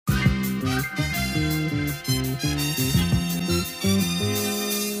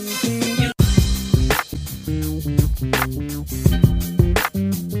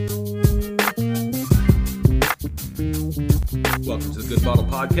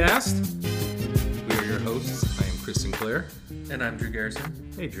podcast. We are your hosts. I am Chris Sinclair. And I'm Drew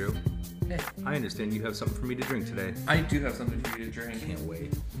Garrison. Hey, Drew. Hey. I understand you have something for me to drink today. I do have something for you to drink. Can't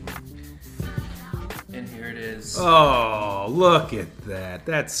wait. And here it is. Oh, look at that.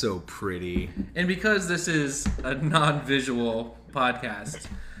 That's so pretty. And because this is a non-visual podcast,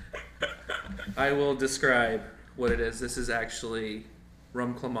 I will describe what it is. This is actually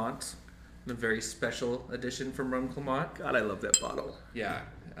Rhum Clement, a very special edition from Rhum Clement. God, I love that bottle. Yeah.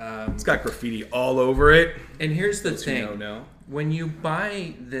 It's got graffiti all over it. And here's the thing. You know. When you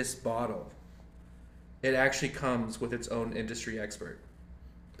buy this bottle, it actually comes with its own industry expert.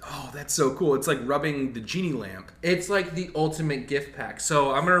 Oh, that's so cool. It's like rubbing the genie lamp. It's like the ultimate gift pack.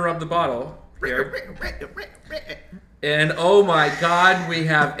 So I'm going to rub the bottle here. And oh my God, we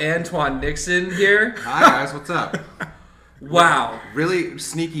have Antoine Nixon here. Hi guys, what's up? Wow. Really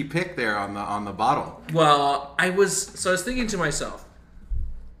sneaky pick there on the bottle. Well, I was thinking to myself,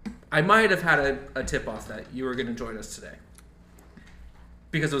 I might have had a tip off that you were going to join us today.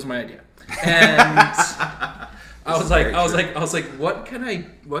 Because it was my idea. And I was like, what can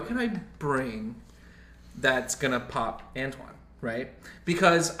I bring that's going to pop Antoine, right?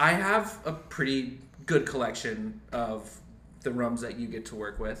 Because I have a pretty good collection of the rums that you get to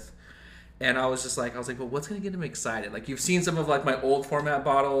work with. And I was like, well, what's going to get him excited? Like, you've seen some of like my old format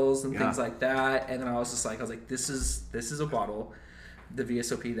bottles and things like that. And then I was like, this is a bottle, the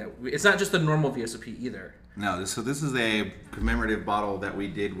VSOP it's not just the normal VSOP either. No, this is a commemorative bottle that we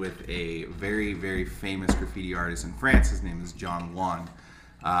did with a very, very famous graffiti artist in France. His name is John Juan.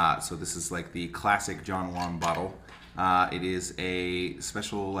 So this is like the classic John Juan bottle. It is a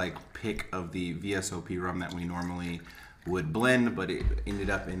special like pick of the VSOP rum that we normally would blend, but it ended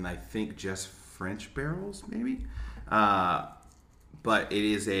up in, I think, just French barrels, maybe. But it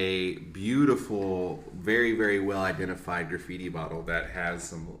is a beautiful, very, very well identified graffiti bottle that has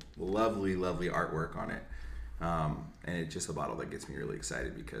some lovely, lovely artwork on it. And it's just a bottle that gets me really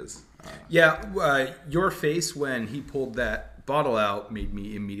excited because... your face when he pulled that bottle out made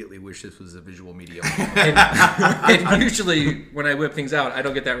me immediately wish this was a visual medium. and usually when I whip things out, I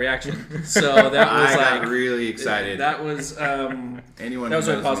don't get that reaction. So that was I got really excited. That was anyone that was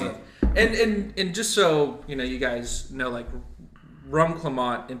who really knows positive. And just so you guys know, like Rhum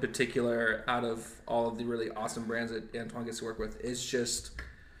Clement in particular, out of all of the really awesome brands that Antoine gets to work with, is just,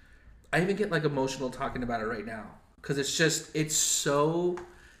 I even get like emotional talking about it right now because it's so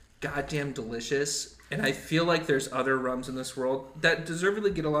goddamn delicious. And I feel like there's other rums in this world that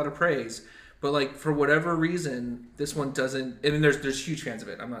deservedly get a lot of praise, but like for whatever reason, this one doesn't. I mean, there's huge fans of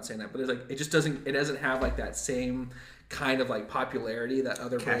it. I'm not saying that, but it just doesn't. It doesn't have like that same kind of like popularity that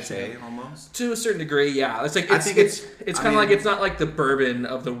other brands have. Almost to a certain degree. Yeah, it's like it's kind of like, it's not like the bourbon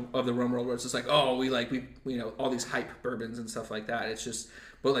of the rum world where it's just like, oh, we all these hype bourbons and stuff like that. It's just,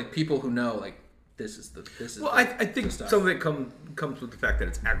 but like people who know, like, this is. Well, I think some of it comes with the fact that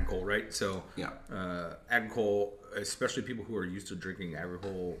it's agricole, right? So agricole, especially people who are used to drinking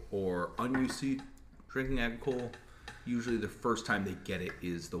agricole or unused to drinking agricole, usually the first time they get it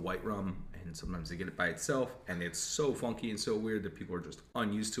is the white rum, and sometimes they get it by itself, and it's so funky and so weird that people are just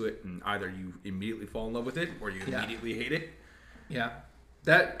unused to it, and either you immediately fall in love with it or you immediately hate it. Yeah.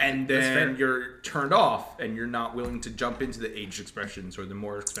 And then you're turned off, and you're not willing to jump into the aged expressions or the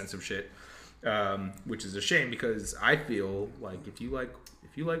more expensive shit. Which is a shame because I feel like if you like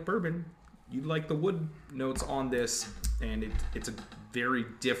bourbon, you like the wood notes on this, and it's a very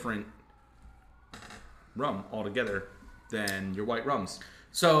different rum altogether than your white rums.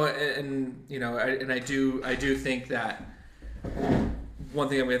 So I do think that one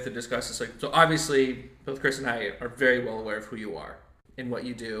thing that we have to discuss is like, so obviously both Chris and I are very well aware of who you are and what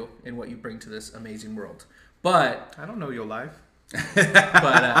you do and what you bring to this amazing world. But I don't know your life.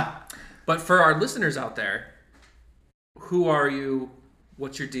 But for our listeners out there, who are you?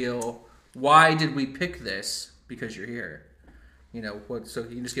 What's your deal? Why did we pick this? Because you're here. So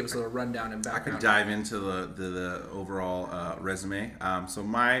you can just give us a little rundown and background. I could dive into the overall resume. So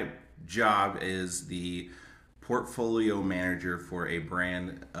my job is the portfolio manager for a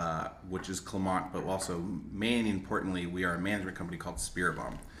brand, which is Clement, but also, main importantly, we are a management company called Spirit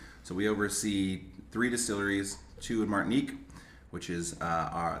Bomb. So we oversee 3 distilleries, 2 in Martinique, which is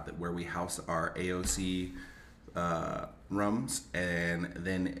where we house our AOC rums, and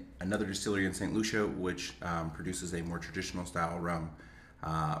then another distillery in St. Lucia, which produces a more traditional style rum.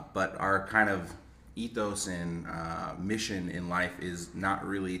 But our kind of ethos and mission in life is not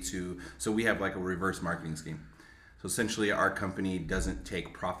really so we have like a reverse marketing scheme. So essentially, our company doesn't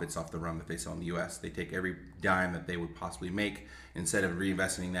take profits off the rum that they sell in the U.S. They take every dime that they would possibly make, instead of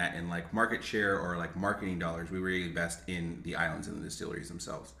reinvesting that in like market share or like marketing dollars, we reinvest in the islands and the distilleries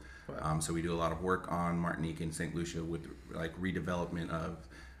themselves. Wow. So we do a lot of work on Martinique and St. Lucia with like redevelopment of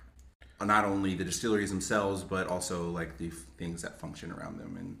not only the distilleries themselves, but also like the things that function around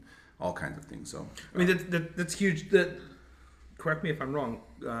them and all kinds of things. So I mean, that's huge. Correct me if I'm wrong.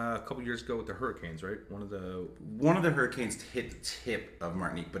 A couple years ago with the hurricanes, right? One of the hurricanes hit the tip of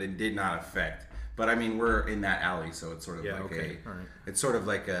Martinique, but it did not affect. But I mean, we're in that alley, so it's sort of it's sort of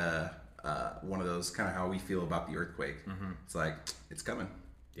like one of those kind of how we feel about the earthquake. Mm-hmm. It's like it's coming.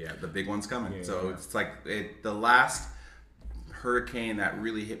 Yeah, the big one's coming. It's like the last hurricane that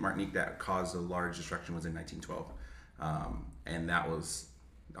really hit Martinique that caused a large destruction was in 1912, and that was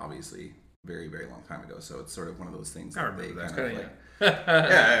obviously very, very long time ago. So it's sort of one of those things that they kind of like.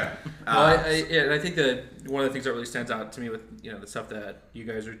 Yeah. Well, I think that one of the things that really stands out to me with the stuff that you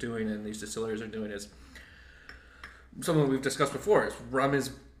guys are doing and these distilleries are doing is something we've discussed before. Is rum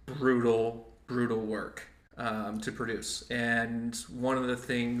is brutal work to produce, and one of the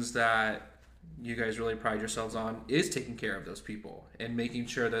things that you guys really pride yourselves on is taking care of those people and making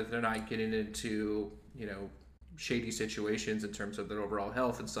sure that they're not getting into shady situations in terms of their overall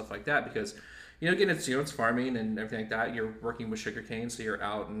health and stuff like that, because again, it's farming and everything like that. You're working with sugarcane, so you're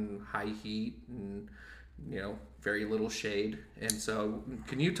out in high heat and very little shade. And so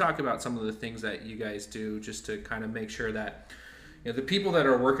can you talk about some of the things that you guys do just to kind of make sure that the people that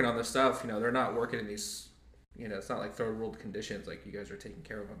are working on this stuff, they're not working in these it's not like third world conditions, like you guys are taking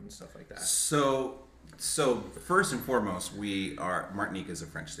care of them and stuff like that. So first and foremost, Martinique is a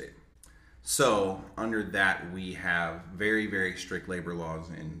French state. So under that, we have very, very strict labor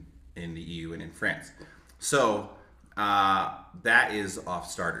laws in the EU and in France. So that is off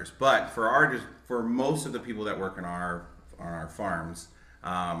starters. But for most of the people that work on our farms,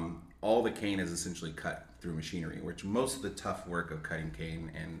 all the cane is essentially cut through machinery, which most of the tough work of cutting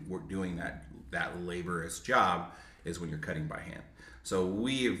cane and we're doing that laborious job is when you're cutting by hand. So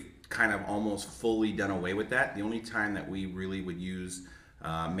we've kind of almost fully done away with that. The only time that we really would use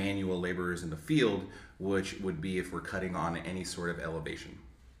manual laborers in the field, which would be if we're cutting on any sort of elevation.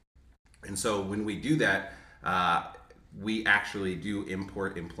 And so when we do that, we actually do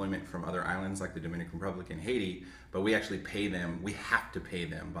import employment from other islands like the Dominican Republic and Haiti, but we actually we have to pay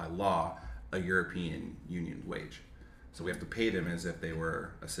them by law a European Union wage. So we have to pay them as if they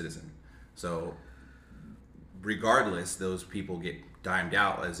were a citizen. So regardless, those people get dimed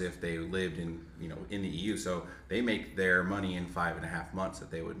out as if they lived in the EU. So they make their money in 5.5 months that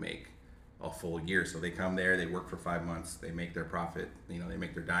they would make a full year. So they come there, they work for 5 months, they make their profit, they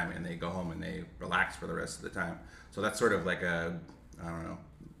make their dime, and they go home and they relax for the rest of the time. So that's sort of like a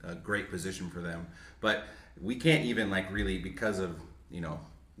great position for them. But we can't even really, because of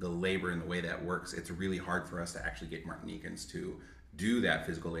the labor and the way that works, it's really hard for us to actually get Martinicans to do that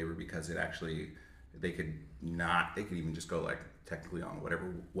physical labor, because they could even just go technically on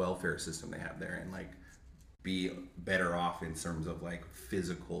whatever welfare system they have there and be better off in terms of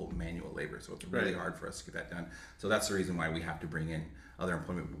physical manual labor. So it's really hard for us to get that done. So that's the reason why we have to bring in other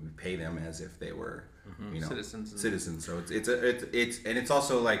employment. We pay them as if they were citizens. So it's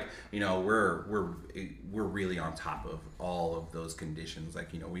also we're really on top of all of those conditions.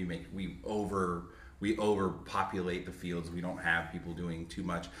 We overpopulate the fields. We don't have people doing too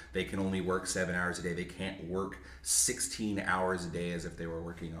much. They can only work 7 hours a day. They can't work 16 hours a day as if they were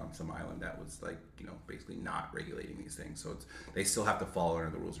working on some island that was basically not regulating these things. So they still have to follow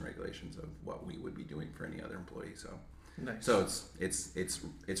under the rules and regulations of what we would be doing for any other employee. So nice. So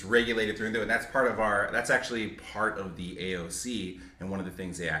it's regulated through and through, and that's actually part of the AOC, and one of the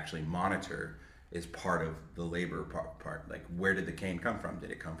things they actually monitor is part of the labor part. Where did the cane come from? Did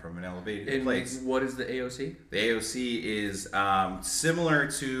it come from an elevated place? What is the AOC? The AOC is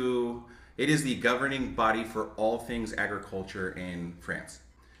similar to, it is the governing body for all things agriculture in France.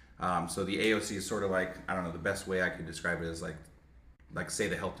 So the AOC is sort of the best way I could describe it is say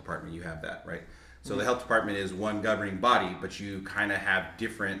the health department, you have that, right? So the health department is one governing body, but you kind of have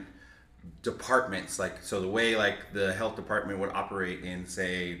different departments. So the way the health department would operate in,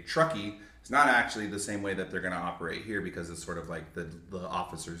 say, Truckee, it's not actually the same way that they're going to operate here, because it's sort of the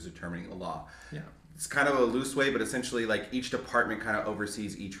officers determining the law. Yeah. It's kind of a loose way, but essentially each department kind of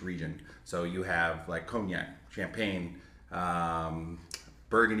oversees each region. So you have cognac, champagne,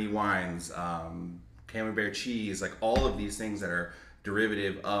 Burgundy wines, Camembert cheese, all of these things that are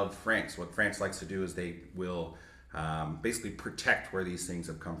derivative of France. What France likes to do is they will basically protect where these things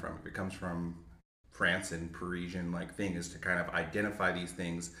have come from. If it comes from France and Parisian like thing is to kind of identify these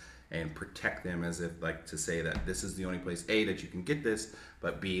things and protect them, as if like to say that this is the only place A that you can get this,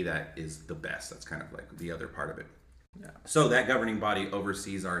 but B that is the best. That's kind of like the other part of it. Yeah. So that governing body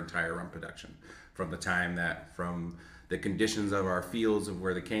oversees our entire rum production from the conditions of our fields of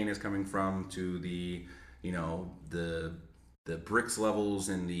where the cane is coming from to the Brix levels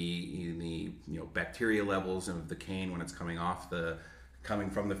and the bacteria levels of the cane when it's coming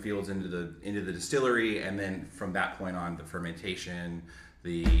from the fields into the distillery, and then from that point on the fermentation,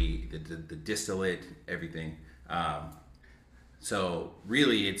 the distillate, everything. So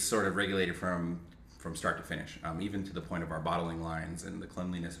really it's sort of regulated from start to finish, even to the point of our bottling lines and the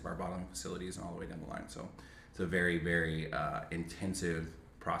cleanliness of our bottling facilities and all the way down the line. So it's a very, very intensive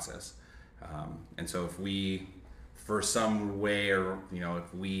process. And so if we, for some way, or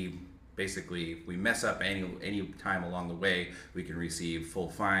if we mess up any time along the way, we can receive full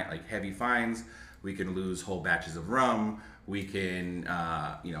fine, like heavy fines. We can lose whole batches of rum. We can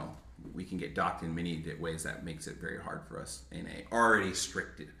we can get docked in many ways that makes it very hard for us in a already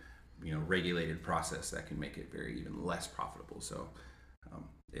strict, regulated process that can make it very even less profitable. So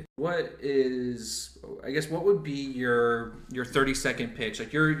what would be your 30-second pitch?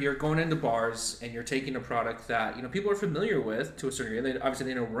 Like you're going into bars and you're taking a product that people are familiar with to a certain degree.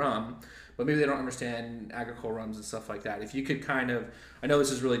 They know rum, but maybe they don't understand agricole rums and stuff like that. If you could kind of, I know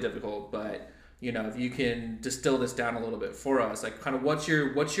this is really difficult, but if you can distill this down a little bit for us, like kind of what's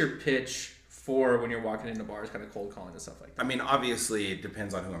your pitch for when you're walking into bars, kind of cold calling and stuff like that? I mean, obviously it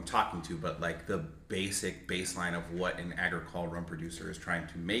depends on who I'm talking to, but like the basic baseline of what an agricole rum producer is trying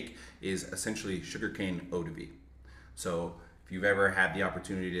to make is essentially sugarcane eau de vie. So if you've ever had the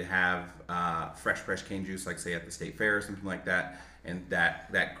opportunity to have fresh cane juice, like say at the state fair or something like that, and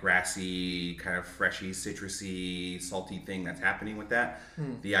that grassy, kind of freshy, citrusy, salty thing that's happening with that,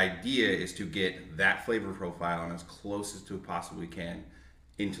 the idea is to get that flavor profile and as close as to possibly can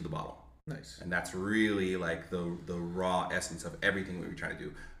into the bottle. Nice. And that's really like the raw essence of everything we try to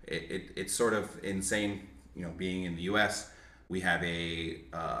do. It's sort of insane, being in the U.S., we have a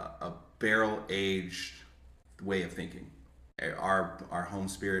barrel aged way of thinking. Our home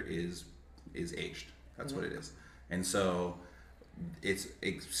spirit is aged. That's what it is. And so it's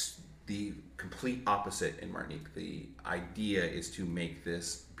the complete opposite in Martinique. The idea is to make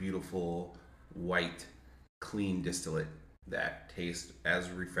this beautiful, white, clean distillate that tastes as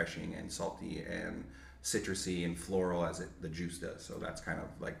refreshing and salty and citrusy and floral as the juice does. So that's kind of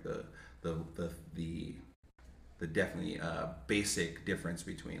like the definitely basic difference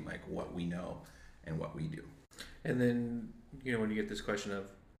between like what we know and what we do. And then when you get this question of,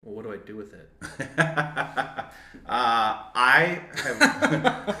 well, what do I do with it? I have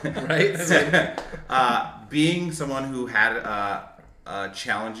right. Being someone who had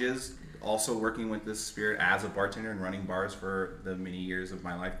challenges. Also working with this spirit as a bartender and running bars for the many years of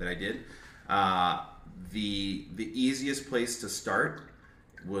my life that I did, the easiest place to start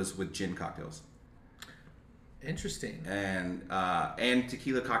was with gin cocktails. Interesting. And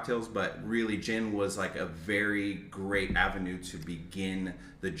tequila cocktails, but really gin was like a very great avenue to begin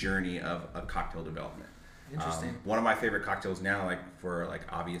the journey of a cocktail development. Interesting. One of my favorite cocktails now,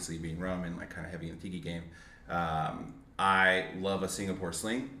 obviously being rum and kind of heavy in the tiki game. I love a Singapore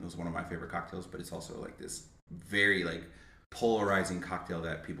Sling. It was one of my favorite cocktails, but it's also like this very polarizing cocktail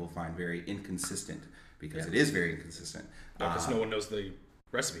that people find very inconsistent because it is very inconsistent. Because no one knows the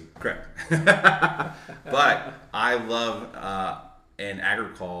recipe. Correct. But I love an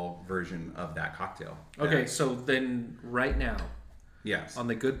agricole version of that cocktail. Okay, so then right now, yes, on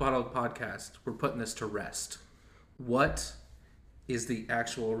the Good Bottle podcast, we're putting this to rest. What is the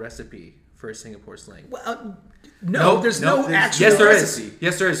actual recipe for a Singapore Sling? Well, there's no actual yes, there recipe. Is.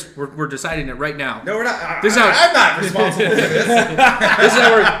 Yes, there is. We're deciding it right now. No, we're not. I'm not responsible for this.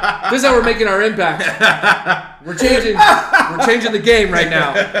 This is how we're making our impact. We're changing the game right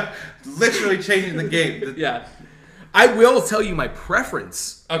now. Literally changing the game. Yeah. I will tell you my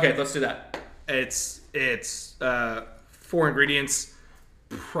preference. Okay, let's do that. It's 4 ingredients,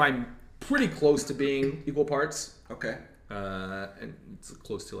 pretty close to being equal parts. Okay. And it's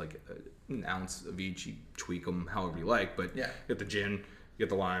close to like an ounce of each. You tweak them however you like, but you get the gin, you get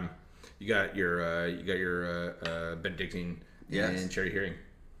the lime, you got your Benedictine and cherry heering.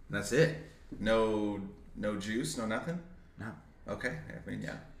 That's it. No juice, no nothing. No. Okay. I mean,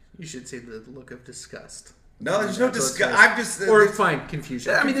 yeah. You should say the look of disgust. No, there's no disgust. I'm just or fine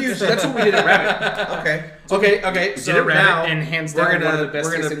confusion. I mean, that's what we did at Rabbit. Okay. So we did at Rabbit, and hands down, one of the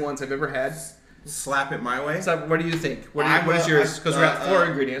best tasting ones I've ever had. Slap it my way. So what do you think? What is yours? Because we're at 4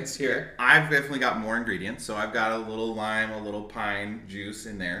 ingredients here. I've definitely got more ingredients. So I've got a little lime, a little pine juice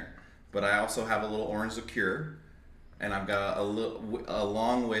in there. but I also have a little orange liqueur, and I've got a little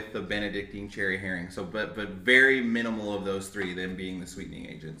along with the Benedictine cherry herring. So, but very minimal of those three, then being the sweetening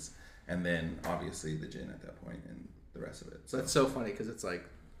agents, and then obviously the gin at that point, and the rest of it. So that's so funny because it's like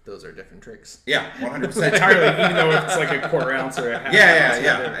those are different tricks. Yeah, 100%. Entirely, even though it's like a quarter ounce or a half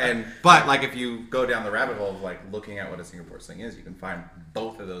ounce. And but like if you go down the rabbit hole of like looking at what a Singapore Sling is, you can find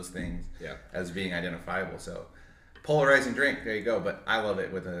both of those things as being identifiable. So polarizing drink, there you go. But I love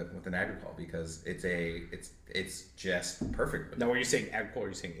it with an agricole because it's just perfect. Now, were you saying agricole? Or are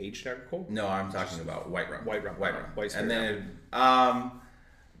you saying aged agricole? No, I'm talking about white rum. White rum. And then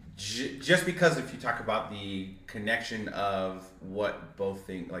just because if you talk about the connection of what both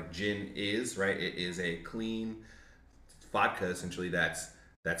things like gin is, right? It is a clean vodka essentially that's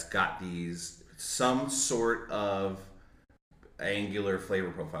got these some sort of angular flavor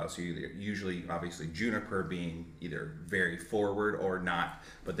profile. So usually obviously juniper being either very forward or not,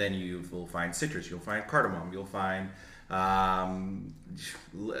 but then you will find citrus, you'll find cardamom, you'll find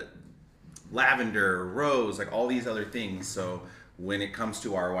lavender, rose, like all these other things. So when it comes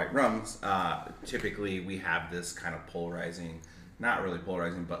to our white rums, typically we have this kind of polarizing, not really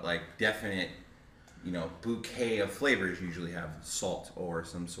polarizing, but like definite, bouquet of flavors. Usually have salt or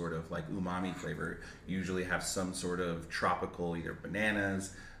some sort of like umami flavor. Usually have some sort of tropical, either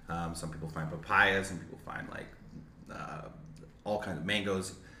bananas. Some people find papayas. Some people find like all kinds of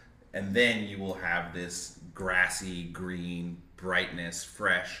mangoes. And then you will have this grassy, green, brightness,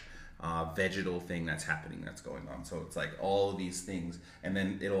 fresh, vegetal thing that's happening, that's going on. So it's like all of these things, and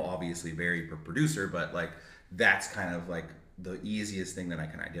then it'll obviously vary per producer, but like that's kind of like the easiest thing that I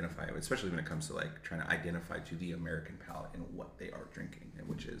can identify, especially when it comes to like trying to identify to the American palate and what they are drinking, and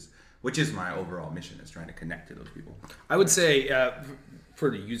which is my overall mission, is trying to connect to those people. I would say for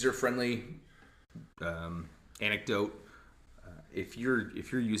the user-friendly anecdote, if you're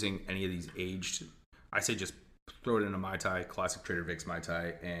using any of these aged, I say just throw it in a Mai Tai, classic Trader Vic's Mai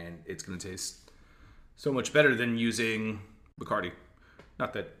Tai, and it's going to taste so much better than using Bacardi.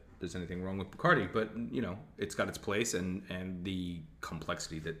 Not that there's anything wrong with Bacardi, but it's got its place, and the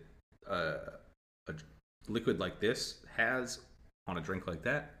complexity that a liquid like this has on a drink like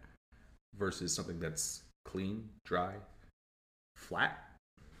that versus something that's clean, dry, flat.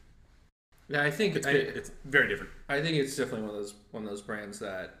 Yeah, I think it's very different. I think it's definitely one of those brands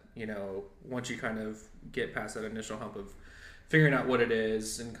that, once you kind of get past that initial hump of figuring out what it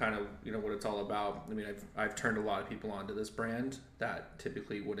is and kind of, what it's all about. I mean, I've turned a lot of people onto this brand that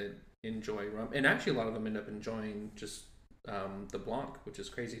typically wouldn't enjoy rum. And actually a lot of them end up enjoying just the Blanc, which is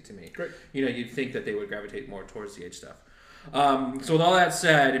crazy to me. Great. You'd think that they would gravitate more towards the aged stuff. So with all that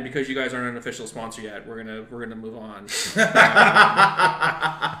said, and because you guys aren't an official sponsor yet, we're gonna move on.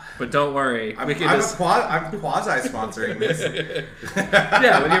 But don't worry, I'm quasi sponsoring this.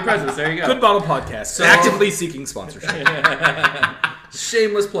 Yeah, with your presence, there you go. Good Bottle Podcast, so actively seeking sponsorship.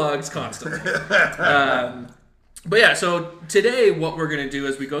 Shameless plugs constantly. But yeah, so today what we're gonna do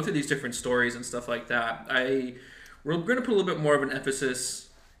as we go through these different stories and stuff like that, we're gonna put a little bit more of an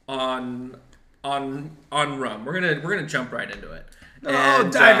emphasis on rum. We're gonna jump right into it.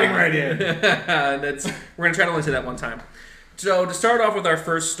 Diving right in. We're gonna try to only say that one time. So to start off with our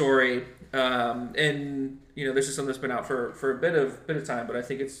first story, and this is something that's been out for a bit of time, but I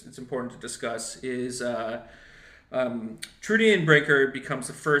think it's important to discuss, is Trudy Breaker becomes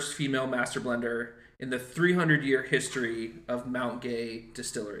the first female master blender in the 300-year history of Mount Gay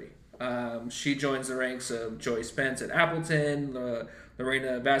Distillery. She joins the ranks of Joy Spence at Appleton,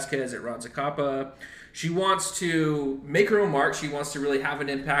 Lorena Vasquez at Ronzacapa. She wants to make her own mark. She wants to really have an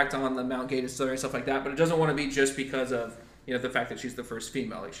impact on the Mount Gay Distillery and stuff like that, but it doesn't want to be just because of the fact that she's the first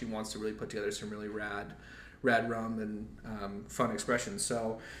female. Like, she wants to really put together some really rad rum and fun expressions.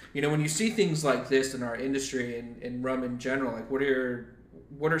 So, when you see things like this in our industry and rum in general, like what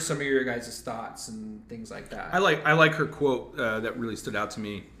are some of your guys' thoughts and things like that? I like her quote that really stood out to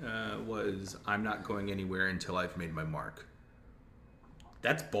me was, "I'm not going anywhere until I've made my mark."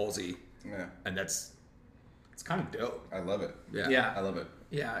 That's ballsy. Yeah. And it's kind of dope. I love it. Yeah. I love it.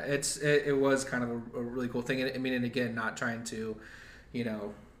 Yeah, it was kind of a really cool thing. And again, not trying to,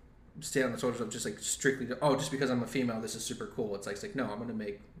 stay on the shoulders of just like strictly, just because I'm a female, this is super cool. It's like no, I'm going to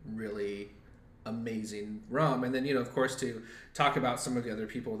make really amazing rum. And then, of course, to talk about some of the other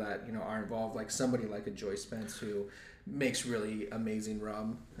people that, are involved, like somebody like a Joy Spence who makes really amazing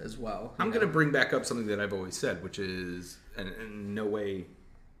rum as well. I'm going to bring back up something that I've always said, which is, and in no way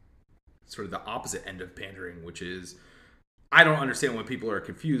sort of the opposite end of pandering, which is, I don't understand when people are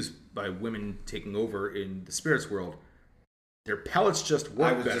confused by women taking over in the spirits world. Their palates just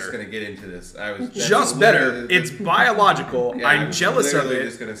work better. I was just going to get into this. Just better. It's biological. Yeah, I'm jealous of it.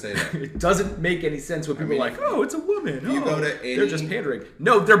 Just going to say that. It doesn't make any sense when people are like, "Oh, it's a woman." You go to any, they're just pandering.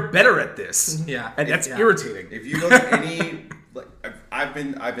 No, they're better at this. Yeah, and that's irritating. If you go to any, like, I've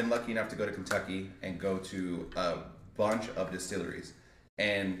been lucky enough to go to Kentucky and go to a bunch of distilleries,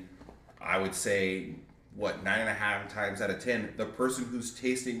 and I would say 9.5 times out of 10, the person who's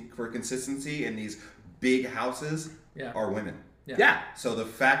tasting for consistency in these big houses are women. Yeah. So the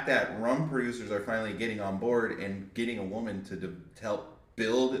fact that rum producers are finally getting on board and getting a woman to help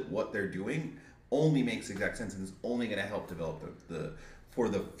build what they're doing only makes exact sense, and is only going to help develop for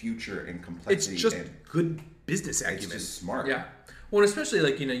the future and complexity. It's just good business acumen. It's just smart. Yeah. Well, especially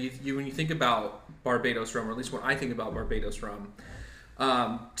like you when you think about Barbados rum, or at least when I think about Barbados rum,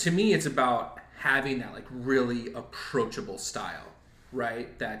 to me it's about having that like really approachable style,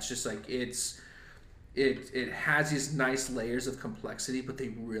 right? That's just like it has these nice layers of complexity, but they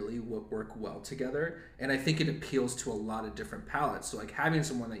really work well together. And I think it appeals to a lot of different palates. So like having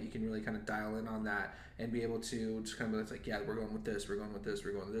someone that you can really kind of dial in on that and be able to just kind of be like, yeah, we're going with this, we're going with this,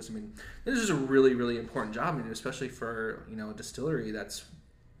 we're going with this. I mean, this is a really, really important job, I mean, especially for, a distillery that's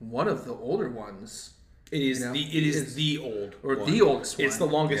one of the older ones. It is the old or one. The oldest one. It's the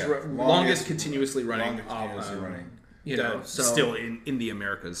longest continuously running. So still in the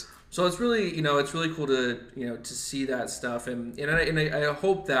Americas. So it's really, it's really cool to, to see that stuff, and I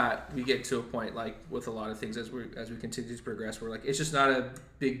hope that we get to a point like with a lot of things as we continue to progress, where like it's just not a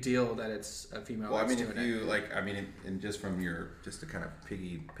big deal that it's a female. Well, I mean, if you and just from just to kind of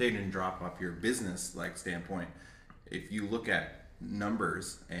pig and drop off your business like standpoint, if you look at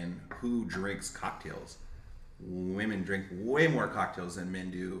numbers and who drinks cocktails, women drink way more cocktails than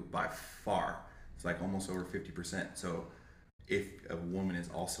men do by far. It's like almost over 50%. So if a woman is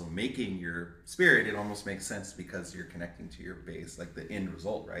also making your spirit, it almost makes sense because you're connecting to your base, like the end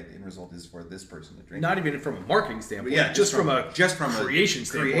result, right? The end result is for this person to drink. Not even from a marketing standpoint. Yeah, just from a creation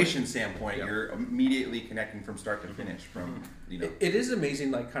standpoint, yeah. You're immediately connecting from start to finish. It is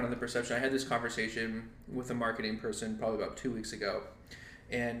amazing, like kind of the perception. I had this conversation with a marketing person probably about 2 weeks ago,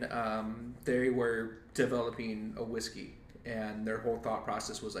 and they were developing a whiskey, and their whole thought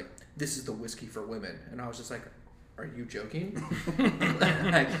process was like, "This is the whiskey for women," and I was just like, "Are you joking?"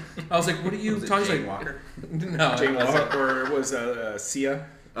 I was like, "What are you talking about?" Jane Walker? No, Jane Walker, or was Sia?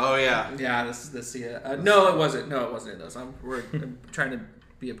 Oh yeah, yeah. This is the Sia. No, it wasn't. No, it wasn't in those. I'm trying to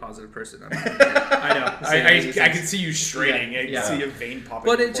be a positive person. I know. I can see you straining. I can see a vein popping.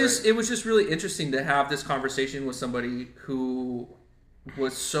 But it was just really interesting to have this conversation with somebody who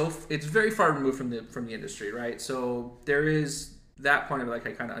was it's very far removed from the industry, right? So there is that point of like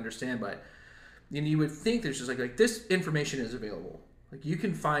I kind of understand, but you would think there's just like this information is available. Like you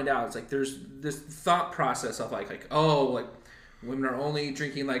can find out. It's like there's this thought process of like women are only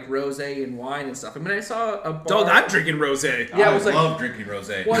drinking like rosé and wine and stuff. I mean, I saw a bar. Don't, I'm drinking rosé. Yeah, I love drinking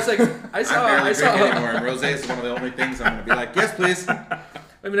rosé. Well, it's like I barely drink anymore, and rosé is one of the only things I'm going to be like, yes, please.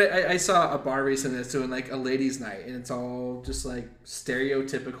 I mean, I saw a bar recently that's doing like a ladies' night, and it's all just like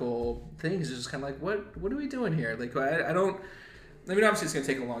stereotypical things. It's just kind of like, what are we doing here? Like, I don't. I mean, obviously, it's going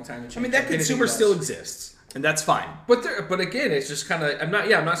to take a long time to change. I mean, that consumer still exists, and that's fine. But again, it's just kind of. I'm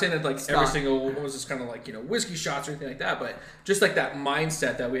not saying that like every single one was just kind of like whiskey shots or anything like that. But just like that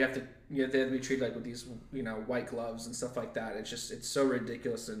mindset that we have to they have to be treated like with these white gloves and stuff like that. It's so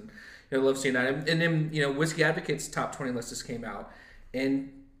ridiculous, and I love seeing that. And then Whiskey Advocate's top 20 list just came out,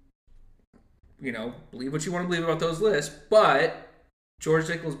 and believe what you want to believe about those lists, but George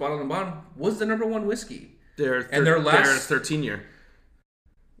Dickel's Bottle and Bond was the number one whiskey. Their 13-year.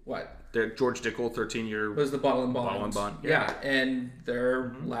 What? Their George Dickel 13-year was the Bottle and Bond. Bottle and Bond. Yeah, and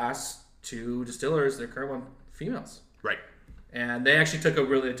their last two distillers, their current one, females. Right. And they actually took a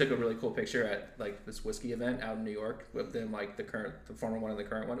really cool picture at like this whiskey event out in New York with them, like the former one and the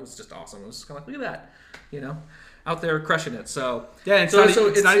current one. It was just awesome. It was just kind of like, look at that, out there crushing it. So yeah, it's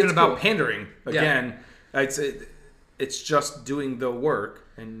not even about pandering. Again, yeah. It's just doing the work,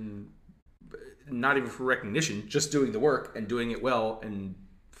 and not even for recognition, just doing the work and doing it well, and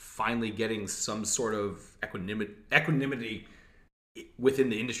finally getting some sort of equanimity within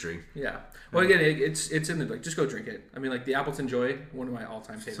the industry. Yeah. Well, again, it's in the just go drink it. I mean, like the Appleton Joy, one of my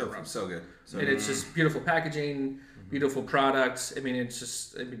all-time favorite rums. So good. And it's just beautiful packaging, beautiful products. I mean, it's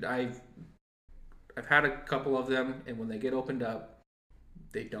just. I mean, I've had a couple of them, and when they get opened up,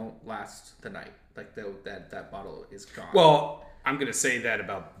 they don't last the night. Like that bottle is gone. Well, I'm gonna say that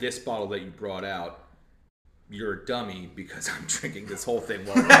about this bottle that you brought out. you're a dummy because I'm drinking this whole thing.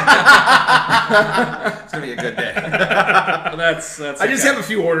 Well, it's gonna be a good day. That's. I just have a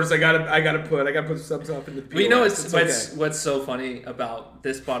few orders. I gotta put some stuff in the. But you know what's so funny about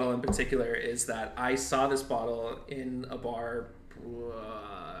this bottle in particular is that I saw this bottle in a bar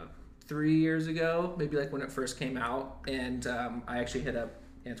 3 years ago, maybe like when it first came out, and I actually hit up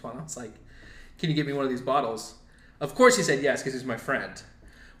Antoine. I was like, "Can you give me one of these bottles?" Of course, he said yes because he's my friend.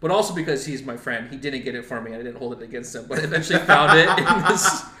 But also because he's my friend, he didn't get it for me. I didn't hold it against him, but I eventually found it in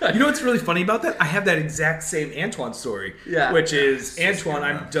this. You know what's really funny about that? I have that exact same Antoine story. Yeah. Which is, Antoine,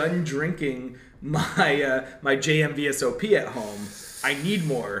 I'm done drinking my my JM VSOP at home. I need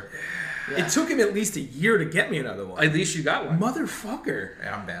more. Yeah. It took him at least a year to get me another one. At least you got one. Motherfucker.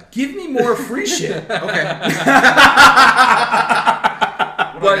 Yeah, I'm bad. Give me more free shit. Okay.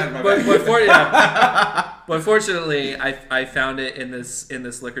 But fortunately, I found it in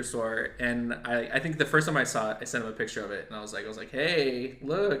this liquor store, and I think the first time I saw it, I sent him a picture of it, and I was like, hey,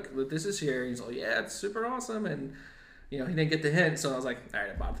 look, this is here. He's like, yeah, it's super awesome, and he didn't get the hint, so I was like, all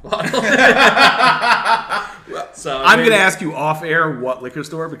right, I bought the bottle. So I'm gonna ask you off air what liquor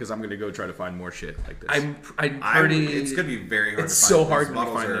store, because I'm gonna go try to find more shit like this. It's gonna be very hard. It's to find. so hard to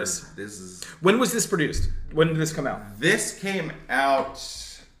find this. When was this produced? When did this come out? This came out.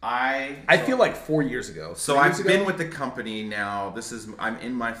 I feel like 4 years ago. So I've been with the company now. I'm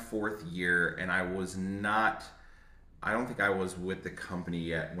in my 4th year, and I don't think I was with the company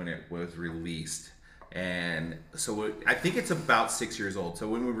yet when it was released. And so I think it's about 6 years old. So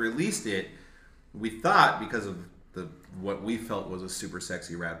when we released it, we thought, because of what we felt was a super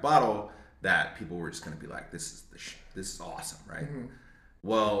sexy rad bottle, that people were just going to be like, this is awesome, right? Mm-hmm.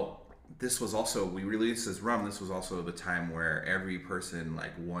 Well, this was also, we released this rum. This was also the time where every person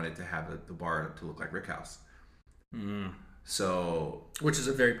wanted to have the bar to look like Rick House. Mm. So, which is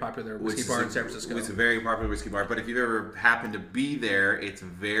a very popular whiskey bar in San Francisco. It's a very popular whiskey bar. But if you've ever happened to be there, it's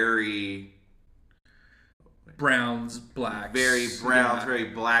very browns, blacks, very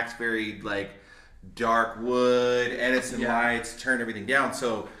blacks, very dark wood, Edison lights, turn everything down.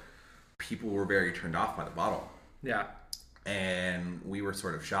 So people were very turned off by the bottle. Yeah. And we were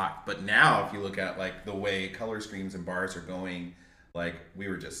sort of shocked. But now, if you look at the way color schemes and bars are going, we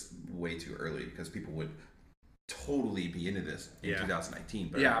were just way too early, because people would totally be into this in 2019.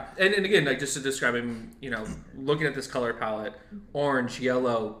 But yeah, and again, just to describe him, looking at this color palette: orange,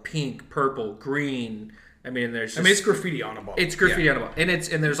 yellow, pink, purple, green. It's graffiti on a bottle. It's graffiti on a bottle,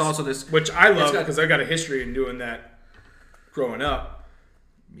 and there's also this, which I love, because I got a history in doing that growing up.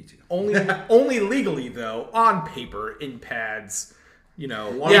 Me too. Only legally, though, on paper, in pads,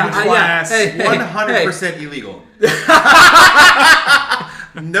 class, 100% illegal.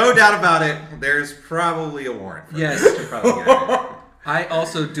 No doubt about it. There's probably a warrant. Yes. I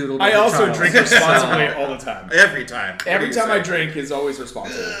also doodle. I also drink responsibly all the time. Every time. Every time I drink is always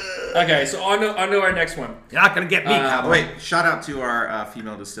responsible. Okay, so on to our next one. You're not gonna get me, cowboy. Wait, shout out to our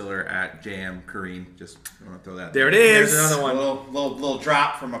female distiller at JM, Kareen. Just want to throw that. There it is. There's another one. Little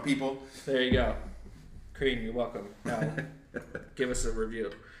drop from my people. There you go. Kareen, you're welcome. Now, give us a review.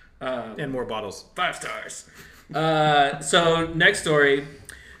 And more bottles. 5 stars. So next story.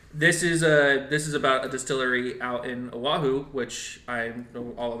 This is about a distillery out in Oahu, which I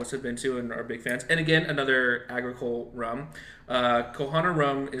know all of us have been to and are big fans. And again, another agricole rum. Kohana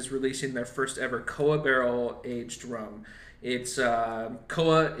Rum is releasing their first ever Koa barrel aged rum. It's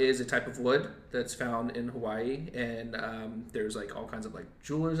Koa is a type of wood that's found in Hawaii, and there's all kinds of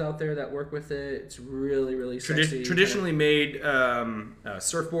jewelers out there that work with it. It's really, really sexy. Traditionally made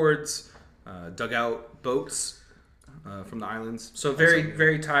surfboards, dugout boats. From the islands, so very,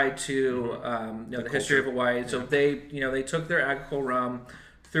 very tied to the history of Hawaii. So they took their agricole rum,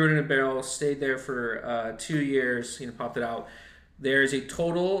 threw it in a barrel, stayed there for 2 years, popped it out. There's a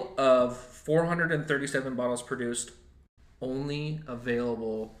total of 437 bottles produced, only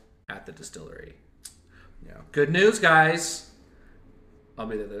available at the distillery. Yeah, good news, guys. I'll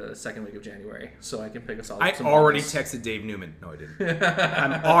be there the second week of January, so I can pick us all up. I already texted Dave Newman. No, I didn't.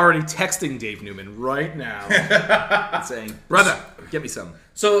 I'm already texting Dave Newman right now, and saying, "Brother, get me some."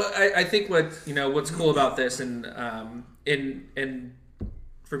 So I think what's cool about this, and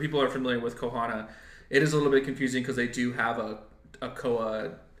for people who are familiar with Kohana, it is a little bit confusing because they do have a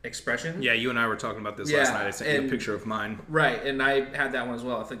Koa expression. Yeah, you and I were talking about this last night. I sent you a picture of mine. Right, and I had that one as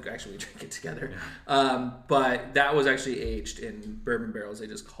well. I think actually we drank it together. Yeah. But that was actually aged in bourbon barrels. They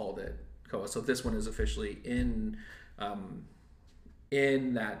just called it Koa. So this one is officially in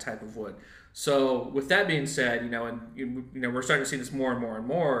that type of wood. So with that being said, we're starting to see this more and more and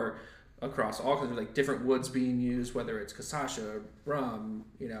more across all kinds of different woods being used, whether it's Kasasha, rum,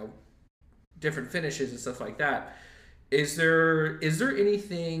 different finishes and stuff like that. Is there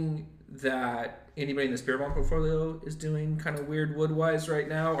anything that anybody in the Spirit Bomb portfolio is doing kind of weird wood-wise right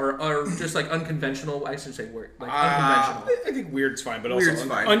now, or just like unconventional? I should say weird, like unconventional. I think weird's fine, but Weird's also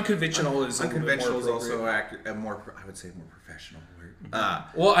fine. unconventional is unconventional is also a more, I would say, more professional word.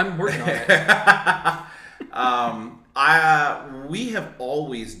 Well, I'm working on it. We have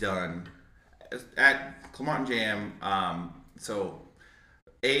always done at Clement Jam. So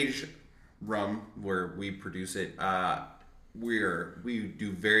aged rum where we produce it. We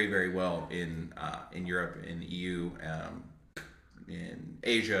do very, very well in Europe, in the EU, in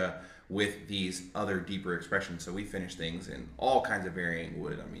Asia with these other deeper expressions. So we finish things in all kinds of varying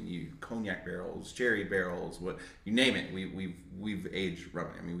wood. I mean, cognac barrels, cherry barrels, what you name it. We've aged rum.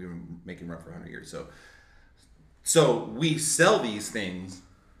 I mean, we've been making rum for 100 years. So we sell these things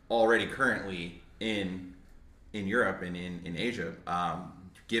already currently in Europe and in Asia.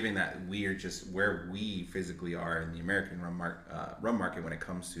 Given that we are just where we physically are in the American rum market when it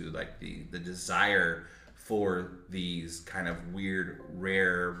comes to like the desire for these kind of weird,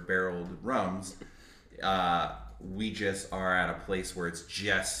 rare barreled rums, we just are at a place where it's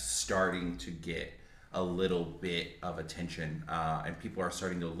just starting to get a little bit of attention, and people are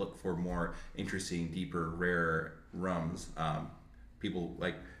starting to look for more interesting, deeper, rarer rums. People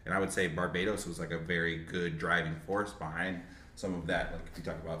like, and I would say Barbados was like a very good driving force behind some of that. Like if you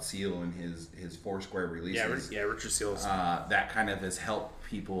talk about Seal and his Foursquare releases, yeah, Richard Seal's that kind of has helped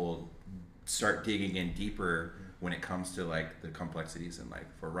people start digging in deeper when it comes to like the complexities and like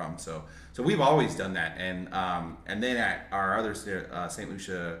for rum. So we've always done that, and then at our other St.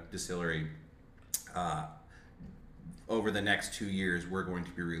 Lucia distillery, over the next 2 years, we're going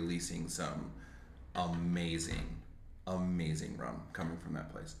to be releasing some amazing rum coming from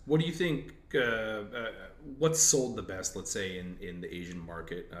that place. What do you think? What's sold the best? Let's say in the Asian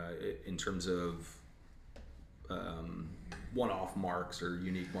market, in terms of one-off marks or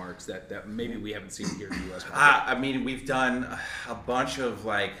unique marks that maybe we haven't seen here in the U.S. market. I mean, we've done a bunch of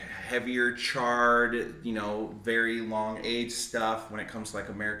like heavier charred, very long aged stuff. When it comes to like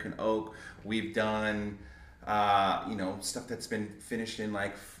American oak, we've done stuff that's been finished in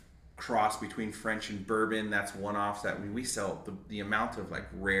like cross between French and bourbon. That's one-offs that we sell. The amount of like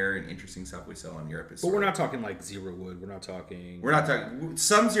rare and interesting stuff we sell in Europe is. But we're not talking like zero wood. We're not talking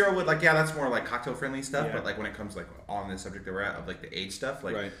some zero wood. Like that's more like cocktail friendly stuff. Yeah. But like when it comes like on the subject that we're at of like the aged stuff,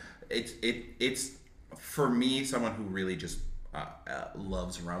 like right. it's for me someone who really just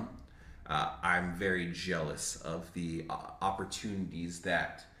loves rum. I'm very jealous of the opportunities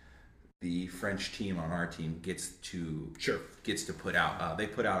that the French team on our team gets to put out. They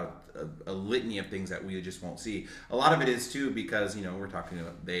put out a litany of things that we just won't see. A lot of it is too because we're talking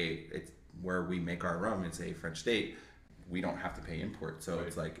about it's where we make our rum. It's a French state. We don't have to pay import, so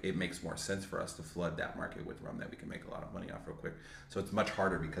It's like it makes more sense for us to flood that market with rum that we can make a lot of money off real quick. So it's much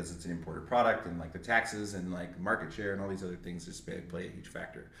harder because it's an imported product, and like the taxes and like market share and all these other things just play a huge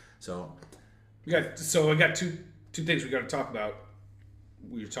factor. So I got two things we got to talk about.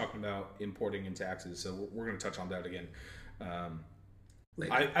 We were talking about importing and taxes, so we're going to touch on that again.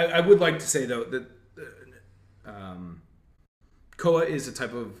 I would like to say though that koa is a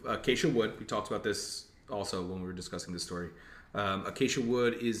type of acacia wood. We talked about this also when we were discussing this story. Acacia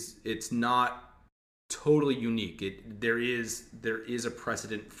wood it's not totally unique. There is a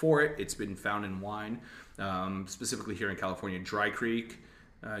precedent for it. It's been found in wine, specifically here in California. Dry Creek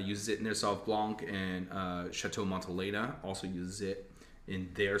uses it in their Sauv Blanc, and Chateau Montelena also uses it in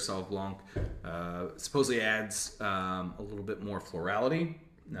their Sauv Blanc. Supposedly adds a little bit more florality,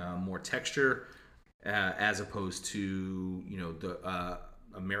 more texture, as opposed to the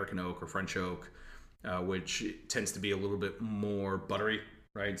American oak or French oak, which tends to be a little bit more buttery,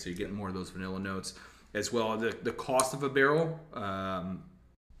 right? So you get more of those vanilla notes as well. The cost of a barrel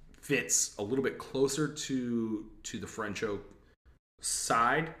fits a little bit closer to the French oak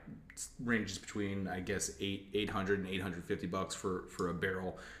side. Ranges between I guess $800 and $850 for a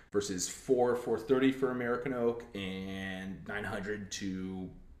barrel versus $430 for American oak and $900 to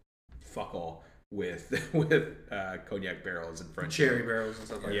fuck all with cognac barrels and French cherry oak. barrels and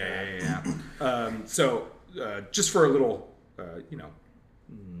stuff like that. Yeah. So just for a little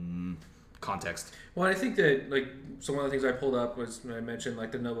context. Well, I think that like so one of the things I pulled up was when I mentioned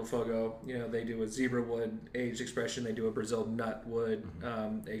like the Novo Fogo. They do a zebra wood aged expression. They do a Brazil nut wood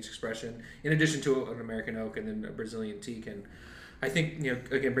aged expression, in addition to an American oak and then a Brazilian teak. And I think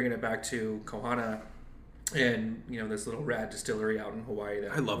again bringing it back to Kohana, And this little rad distillery out in Hawaii.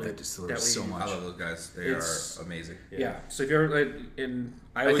 I love that distillery so much. I love those guys. They are amazing. Yeah. So if you're ever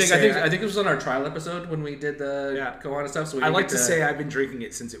I think it was on our trial episode when we did the Kohana stuff. So I like to say I've been drinking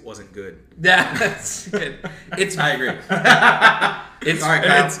it since it wasn't good. Yeah, that's good. I agree. It's all right,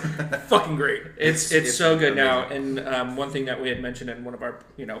 Kyle. It's fucking great. It's so good amazing. Now. And one thing that we had mentioned in one of our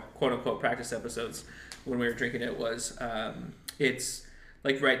quote unquote practice episodes when we were drinking it was it's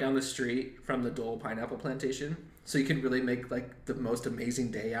like right down the street from the Dole pineapple plantation. So you can really make like the most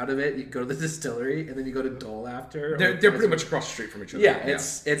amazing day out of it. You go to the distillery and then you go to Dole after. They're pretty much across the street from each other. Yeah,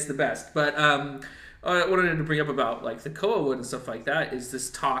 it's the best. But what I wanted to bring up about like the koa wood and stuff like that is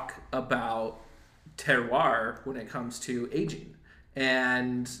this talk about terroir when it comes to aging.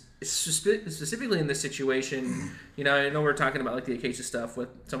 And specifically in this situation, I know we're talking about like the acacia stuff with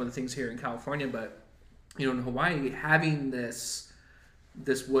some of the things here in California, but in Hawaii, having this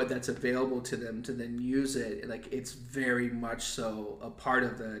wood that's available to them to then use it, like it's very much so a part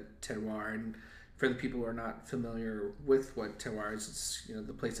of the terroir. And for the people who are not familiar with what terroir is, it's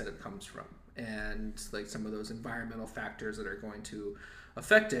the place that it comes from and like some of those environmental factors that are going to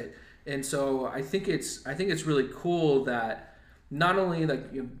affect it. And so I think it's really cool that not only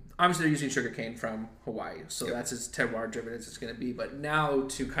like obviously they're using sugarcane from Hawaii, so that's as terroir driven as it's going to be. But now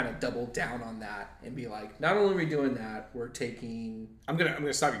to kind of double down on that and be like, not only are we doing that, we're taking. I'm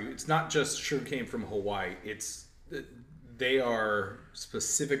gonna stop you. It's not just sugarcane from Hawaii. They are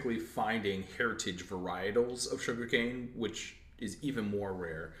specifically finding heritage varietals of sugarcane, which is even more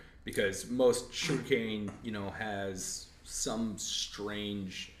rare because most sugarcane, has some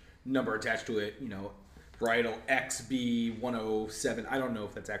strange number attached to it. Varietal XB107. I don't know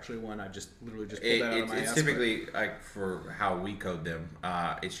if that's actually one. I just literally just pulled that out of my ass. It's typically like for how we code them.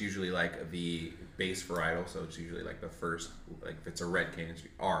 It's usually like the base varietal, so it's usually like the first. Like if it's a red cane, it's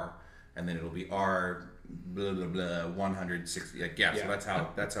R, and then it'll be R blah blah blah 160. Like so that's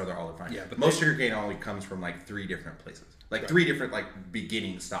how they're all defined. Yeah, but most sugarcane only comes from like 3 different places, like 3 different like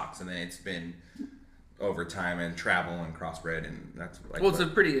beginning stocks, and then it's been over time and travel and crossbred, and that's like it's a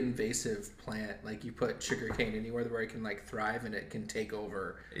pretty invasive plant. Like you put sugarcane anywhere where it can like thrive and it can take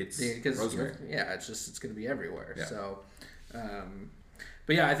over. It's rosemary. It's going to be everywhere. Yeah. So,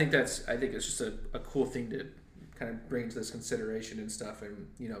 but yeah, I think it's just a cool thing to kind of bring into this consideration and stuff. And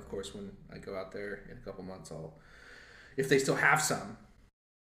of course, when I go out there in a couple months, if they still have some,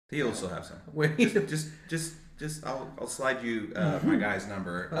 he'll still have some. Just I'll slide you my guy's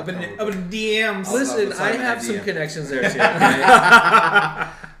number up in DMs. Listen, I have some connections there too.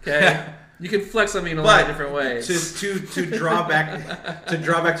 Right? Okay, you can flex on me in a lot of different ways. To draw back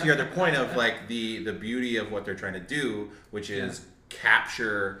to your other point of like the beauty of what they're trying to do, which is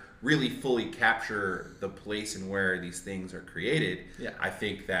really fully capture the place and where these things are created. Yeah. I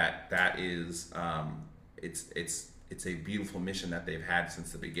think that is it's a beautiful mission that they've had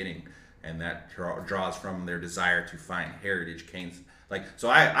since the beginning. And that draws from their desire to find heritage canes. So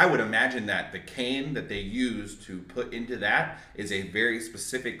I would imagine that the cane that they use to put into that is a very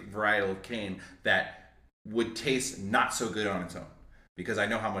specific varietal of cane that would taste not so good on its own. Because I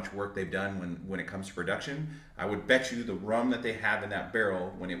know how much work they've done when it comes to production. I would bet you the rum that they have in that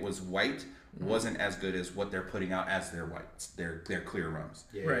barrel when it was white wasn't as good as what they're putting out as their whites, their clear rums.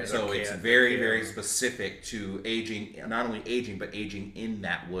 Yeah, right. So it's very, very specific to aging, not only aging, but aging in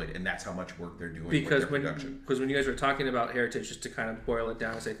that wood, and that's how much work they're doing with their production. Because when you guys were talking about heritage, just to kind of boil it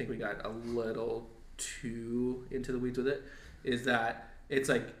down, because I think we got a little too into the weeds with it, is that it's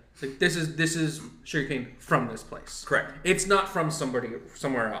like this is sugarcane from this place. Correct. It's not from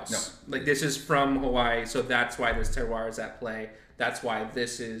somewhere else. No. Like this is from Hawaii, so that's why this terroir is at play. That's why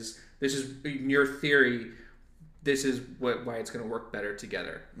this is in your theory. This is why it's going to work better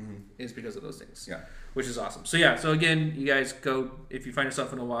together. Is because of those things. Yeah. Which is awesome. So yeah. So again, you guys go if you find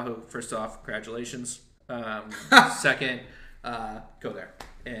yourself in Oahu. First off, congratulations. Second, go there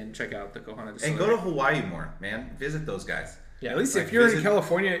and check out the Kohana Distillery. And go to Hawaii more, man. Visit those guys. Yeah, at least if you're in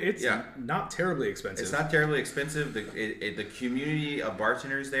California, it's not terribly expensive. It's not terribly expensive. The community of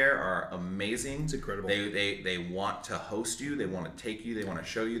bartenders there are amazing. It's incredible. They want to host you. They want to take you. They want to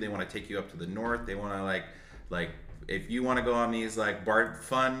show you. They want to take you up to the north. They want to like if you want to go on these like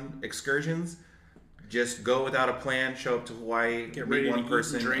fun excursions, just go without a plan. Show up to Hawaii, meet one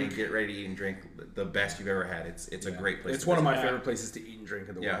person, and get ready to eat and drink the best you've ever had. It's a great place. It's one of my favorite places to eat and drink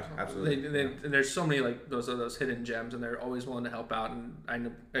in the world. Yeah, absolutely. And there's so many like those hidden gems, and they're always willing to help out. And I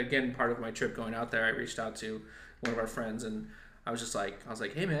know, again, part of my trip going out there, I reached out to one of our friends, and I was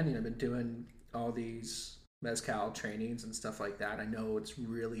like, hey man, I've been doing all these mezcal trainings and stuff like that. I know it's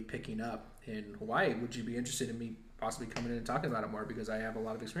really picking up in Hawaii. Would you be interested in me possibly coming in and talking about it more, because I have a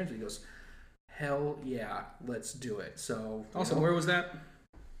lot of experience? He goes, hell yeah, let's do it. So awesome. Where was that?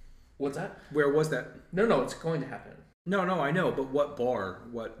 What's that? Where was that? No, it's going to happen. No, I know, but what bar?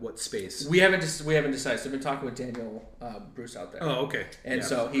 What space? We haven't decided. So I've been talking with Daniel Bruce out there. Oh, okay. And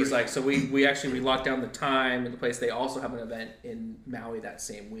so he's like, so we actually locked down the time and the place. They also have an event in Maui that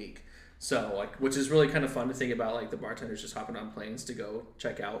same week. So like, which is really kind of fun to think about, like the bartenders just hopping on planes to go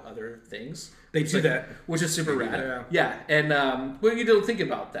check out other things. They do that, which is super rad. Yeah, and you don't think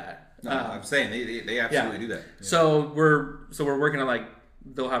about that. No, I'm saying they absolutely do that. Yeah. So we're working on like.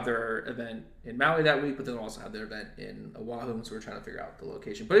 They'll have their event in Maui that week, but they'll also have their event in Oahu, so we're trying to figure out the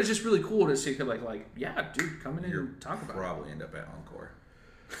location. But it's just really cool to see, like, yeah, dude, come in and talk about it. Probably end up at Encore.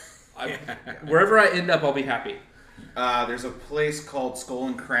 Wherever I end up, I'll be happy. There's a place called Skull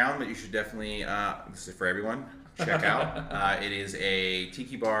and Crown that you should definitely, this is for everyone, check out. It is a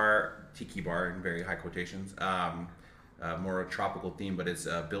tiki bar in very high quotations, more a tropical theme, but it's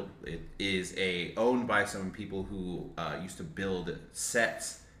built. It is owned by some people who used to build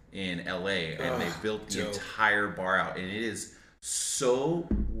sets in LA, and they built the entire bar out, and it is so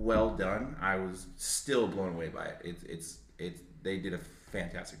well done. I was still blown away by it. They did a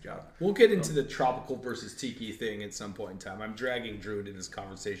fantastic job. We'll get into the tropical versus tiki thing at some point in time. I'm dragging Drew into this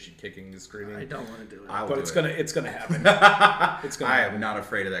conversation, kicking and screaming. I don't want to do it, but it's gonna happen. I am not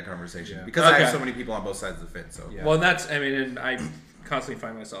afraid of that conversation because I have so many people on both sides of the fence. So well, and I constantly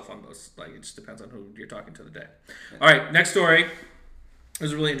find myself on both. Like it just depends on who you're talking to the day. All right, next story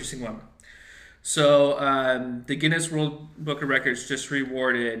is a really interesting one. So the Guinness World Book of Records just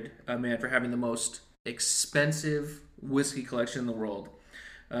rewarded a man for having the most expensive whiskey collection in the world.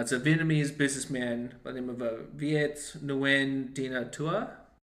 It's a Vietnamese businessman by the name of Viet Nguyen Dina Tua.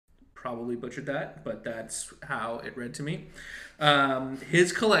 Probably butchered that, but that's how it read to me.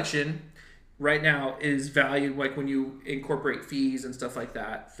 His collection right now is valued, like when you incorporate fees and stuff like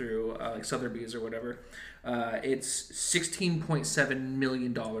that through like Sotheby's or whatever, it's $16.7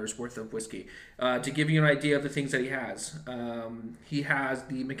 million worth of whiskey. To give you an idea of the things that he has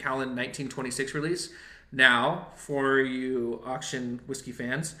the Macallan 1926 release. Now, for you auction whiskey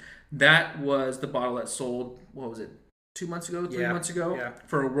fans, that was the bottle that sold, what was it, 2 months ago, 3 months ago? Yeah.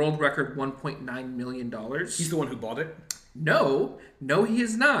 For a world record $1.9 million. He's the one who bought it? No, he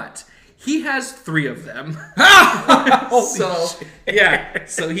is not. He has 3 of them.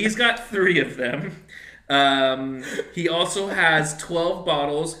 So he's got 3 of them. He also has 12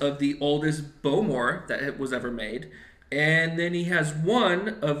 bottles of the oldest Bowmore that was ever made. And then he has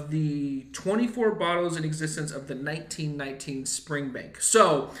 1 of the 24 bottles in existence of the 1919 Springbank.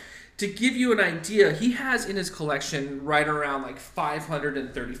 So, to give you an idea, he has in his collection right around like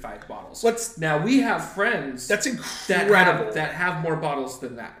 535 bottles. Now, we have friends that's incredible that have more bottles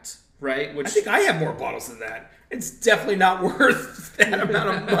than that, right? I think I have more bottles than that. It's definitely not worth that amount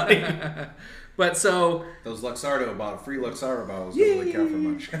of money. But so those free Luxardo bottles don't really count for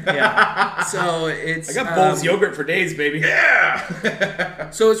much. Yeah. So it's I got Bowls yogurt for days, baby. Yeah.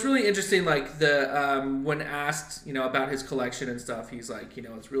 So it's really interesting. Like when asked, about his collection and stuff, he's like,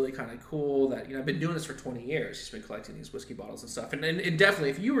 it's really kind of cool that I've been doing this for 20 years. He's been collecting these whiskey bottles and stuff. And definitely,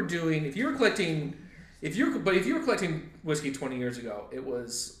 if you were collecting whiskey 20 years ago, it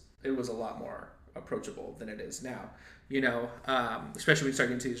was a lot more approachable than it is now. Especially when you start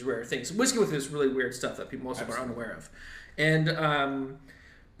getting into these rare things. Whiskey with this really weird stuff that most people are unaware of. And,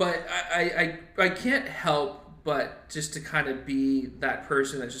 but I can't help but just to kind of be that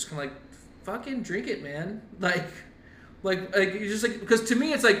person that's just kind of like, fucking drink it, man. Like you're just like, because to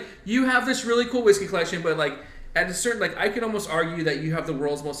me it's like, you have this really cool whiskey collection, but like, at a certain, like, I could almost argue that you have the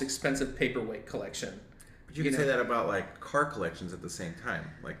world's most expensive paperweight collection. But you can say that about like car collections at the same time.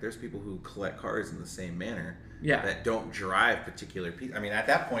 Like there's people who collect cars in the same manner. Yeah. That don't drive particular pieces. I mean, at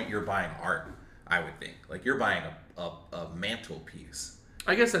that point, you're buying art, I would think. Like, you're buying a mantelpiece.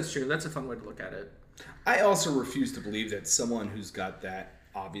 I guess that's true. That's a fun way to look at it. I also refuse to believe that someone who's got that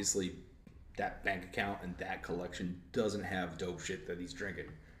bank account and that collection doesn't have dope shit that he's drinking.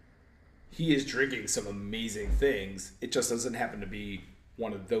 He is drinking some amazing things. It just doesn't happen to be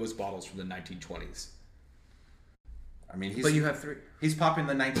one of those bottles from the 1920s. I mean, but you have 3. He's popping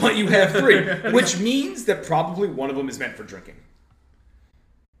the 19. But you have 3, which means that probably one of them is meant for drinking.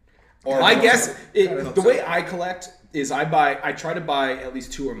 Or I guess the way I collect is I try to buy at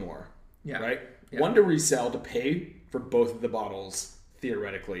least 2 or more. Yeah. Right. Yeah. One to resell to pay for both of the bottles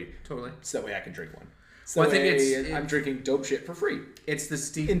theoretically. Totally. So that way I can drink one. So I think I'm drinking dope shit for free. It's the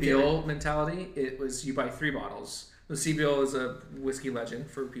Steve Beale mentality. It was you buy 3 bottles. The Steve Beale is a whiskey legend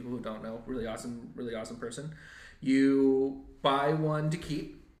for people who don't know. Really awesome person. You buy one to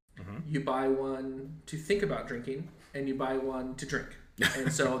keep, you buy one to think about drinking, and you buy one to drink.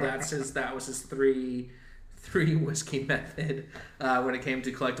 and so that was his three whiskey method when it came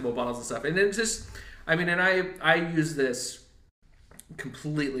to collectible bottles and stuff. And it's just, I mean, and I use this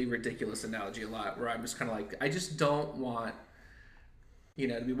completely ridiculous analogy a lot, where I'm just kind of like, I just don't want,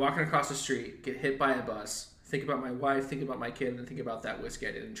 to be walking across the street, get hit by a bus, think about my wife, think about my kid, and then think about that whiskey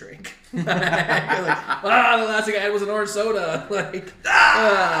I didn't drink. You're like, the last thing I had was an orange soda.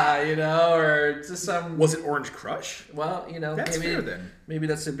 Or just some... Was it Orange Crush? Well, that's maybe, fair then. Maybe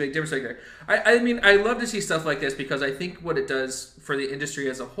that's a big difference right there. I mean, I love to see stuff like this, because I think what it does for the industry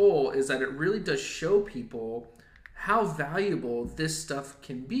as a whole is that it really does show people how valuable this stuff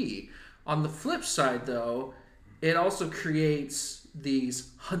can be. On the flip side, though, it also creates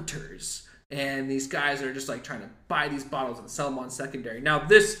these hunters and these guys that are just like trying to buy these bottles and sell them on secondary. Now,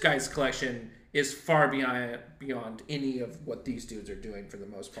 this guy's collection is far beyond any of what these dudes are doing for the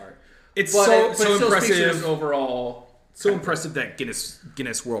most part. It's so impressive overall. So impressive that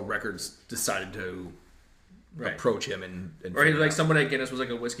Guinness World Records decided to approach him and or like someone at Guinness was like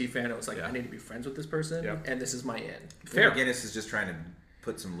a whiskey fan. It was like, I need to be friends with this person, and this is my in. Fair. Guinness is just trying to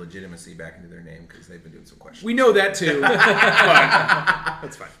put some legitimacy back into their name because they've been doing some questions. We know that too. But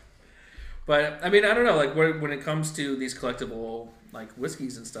that's fine. But I mean, I don't know. Like when it comes to these collectible like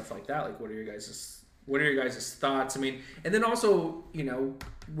whiskeys and stuff like that, like what are your guys' thoughts? I mean, and then also,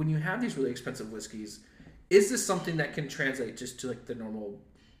 when you have these really expensive whiskeys, is this something that can translate just to like the normal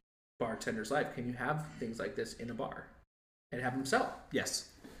bartender's life? Can you have things like this in a bar and have them sell? Yes.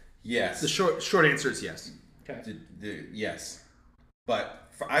 Yes. The short answer is yes. Okay. Yes.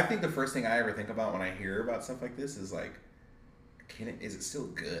 But I think the first thing I ever think about when I hear about stuff like this is like, is it still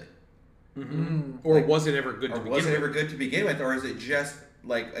good? Mm-hmm. Or was it ever good to begin with? Was it ever good to begin with? Or is it just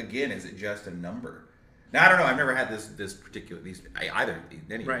is it just a number? Now, I don't know. I've never had any of these,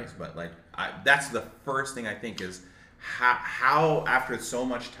 but that's the first thing I think is how after so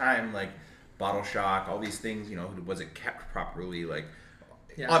much time, like bottle shock, all these things, was it kept properly?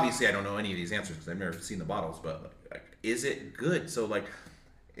 Obviously I don't know any of these answers because I've never seen the bottles, but is it good? So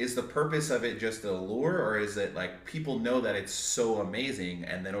is the purpose of it just a lure, or is it like people know that it's so amazing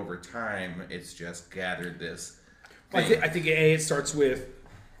and then over time it's just gathered this thing? I think it starts with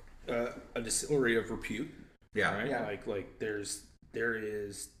a distillery of repute. Yeah. Right? Yeah. Like there is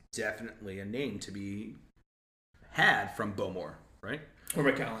definitely a name to be had from Bowmore, right? Or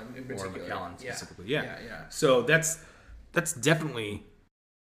Macallan in particular. Or Macallan specifically. Yeah. So that's definitely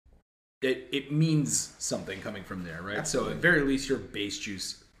it means something coming from there, right? Absolutely. So at very least your base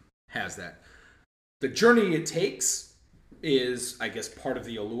juice has that. The journey it takes is, I guess, part of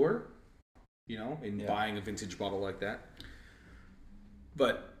the allure, in buying a vintage bottle like that.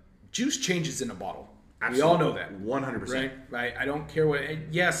 But juice changes in a bottle. Absolutely. We all know that. 100%. Right? I don't care what...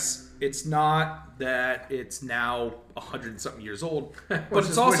 Yes, it's not that it's now 100-something years old, but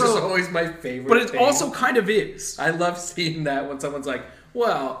it's also... Which is always my favorite But it thing. also kind of is. I love seeing that when someone's like,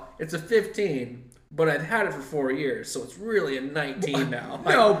 well, it's a 15, but I've had it for 4 years, so it's really a 19 now.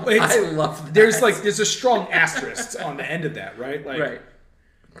 No, I love that. There's a strong asterisk on the end of that, right? Right.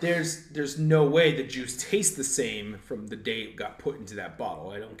 There's no way the juice tastes the same from the day it got put into that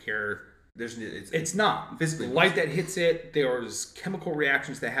bottle. I don't care. It's not. Physically. The light that hits it, there's chemical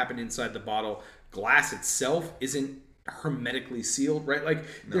reactions that happen inside the bottle. Glass itself isn't hermetically sealed, right?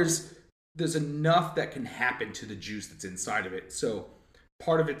 There's enough that can happen to the juice that's inside of it. So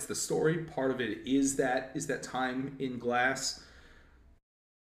part of it's the story, part of it is that time in glass.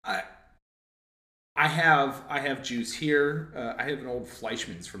 I have juice here. I have an old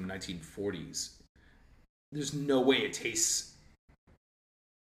Fleischmann's from the 1940s. There's no way it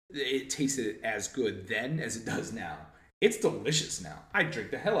tasted as good then as it does now. It's delicious now. I drink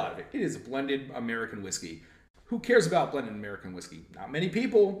the hell out of it. It is a blended American whiskey. Who cares about blended American whiskey? Not many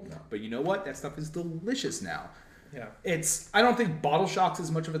people. No. But you know what? That stuff is delicious now. Yeah. I don't think bottle shock's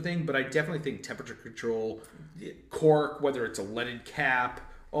as much of a thing, but I definitely think temperature control, cork, whether it's a leaded cap,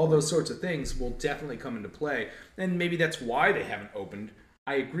 all those sorts of things will definitely come into play. And maybe that's why they haven't opened.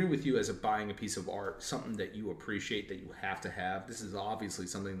 I agree with you as buying a piece of art, something that you appreciate, that you have to have. This is obviously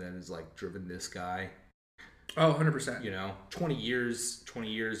something that has driven this guy. Oh, 100%. 20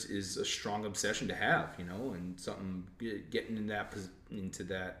 years is a strong obsession to have, and something getting into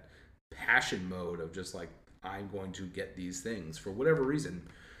that passion mode of just I'm going to get these things for whatever reason.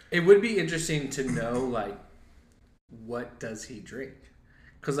 It would be interesting to know what does he drink?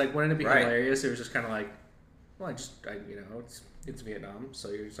 Because wouldn't it be hilarious? It was just kind of it's Vietnam, so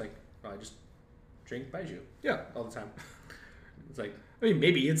you're just I just drink baijiu. Yeah, all the time. It's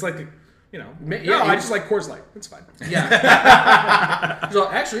maybe it's I just like Coors Light. It's fine. Yeah. So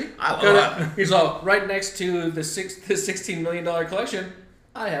actually, he's all right next to the $16 million collection.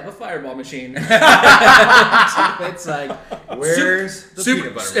 I have a Fireball machine. It's like, where's the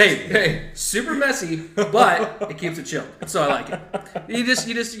peanut butter? Hey, super messy, but it keeps it chilled. So I like it. You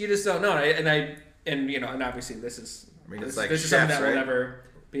just don't know. And obviously this is something that we'll never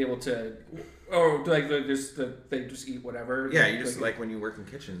be able to, or like they just eat whatever. Yeah, you just like when you work in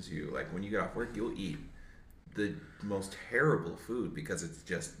kitchens, when you get off work, you'll eat the most terrible food because it's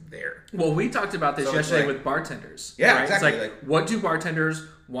just there. Well, we talked about this yesterday with bartenders. Yeah, right? exactly. It's like, what do bartenders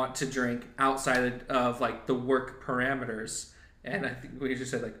want to drink outside of like the work parameters? And I think we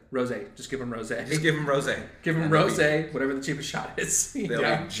just said like rosé. Just give them rosé. Just give them rosé. Give them rosé, whatever the cheapest shot is.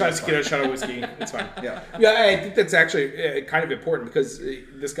 Shot of whiskey. It's fine. Yeah. I think that's actually kind of important because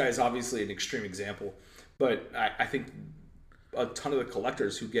this guy is obviously an extreme example, but I think a ton of the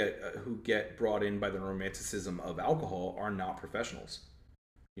collectors who get brought in by the romanticism of alcohol are not professionals.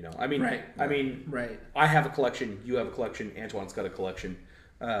 Right. I have a collection. You have a collection. Antoine's got a collection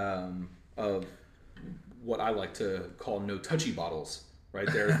of what I like to call no touchy bottles.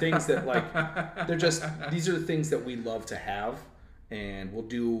 Right. There are things that these are the things that we love to have, and we'll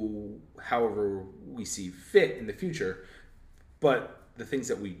do however we see fit in the future. But the things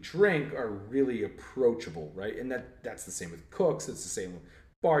that we drink are really approachable, right? And that's the same with cooks. It's the same with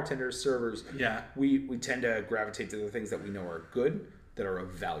bartenders, servers. Yeah. We tend to gravitate to the things that we know are good, that are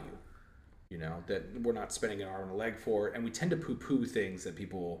of value, that we're not spending an arm and a leg for. And we tend to poo-poo things that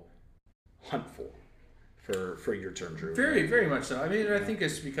people hunt for your term, Drew. Very, very much so. I mean, I think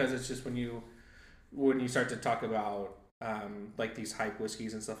it's because it's just when you start to talk about like these hype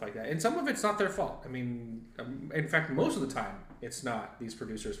whiskeys and stuff like that. And some of it's not their fault. I mean, in fact, most of the time, it's not these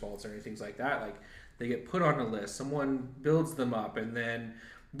producers' faults or anything like that. Like, they get put on a list, someone builds them up, and then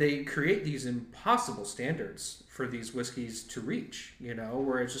they create these impossible standards for these whiskeys to reach,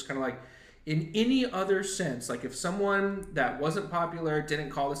 where it's just kind of like, in any other sense, like if someone that wasn't popular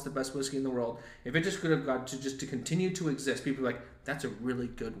didn't call this the best whiskey in the world, if it just could have got to continue to exist, people are like, that's a really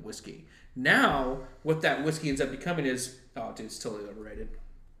good whiskey. Now, what that whiskey ends up becoming is, oh, dude, it's totally overrated.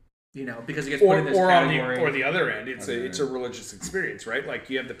 Because it gets put in this category. Or the other end, it's a religious experience, right? Like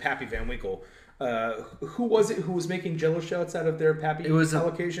you have the Pappy Van Winkle. Who was it who was making Jello shots out of their Pappy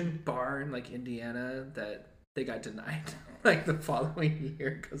allocation? Bar in like Indiana that they got denied like the following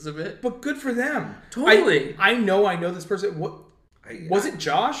year because of it. But good for them. Totally. I know this person. Was it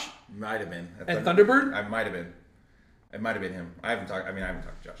Josh? Might have been at Thunderbird. I might have been. It might have been him. I haven't talked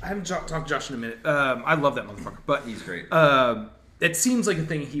to Josh. I haven't talked to Josh in a minute. I love that motherfucker, but he's great. It seems like a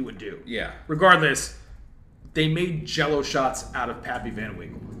thing he would do. Yeah. Regardless, they made Jello shots out of Pappy Van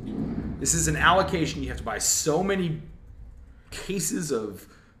Winkle. This is an allocation. You have to buy so many cases of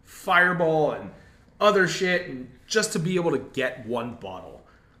Fireball and other shit, and just to be able to get one bottle.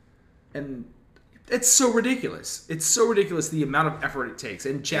 And it's so ridiculous. It's so ridiculous the amount of effort it takes.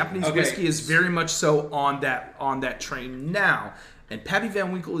 And Japanese whiskey is very much so on that train now. And Pappy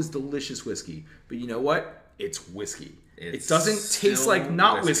Van Winkle is delicious whiskey. But you know what? It's whiskey. It doesn't taste like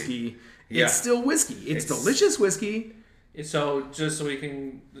not whiskey. Yeah. It's still whiskey. It's delicious whiskey. So just so we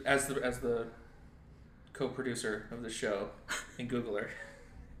can, as the co-producer of the show and Googler,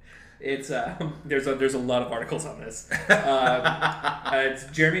 it's there's a lot of articles on this. It's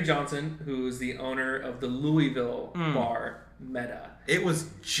Jeremy Johnson, who's the owner of the Louisville bar Meta. It was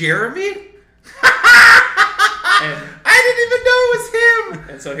Jeremy? I didn't even know it was him.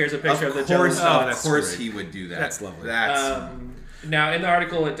 And so here's a picture of the Jello shot. Of course he would do that. That's lovely. Now in the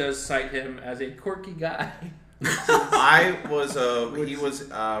article it does cite him as a quirky guy. He was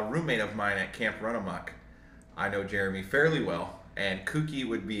a roommate of mine at Camp Runamuck. I know Jeremy fairly well, and kooky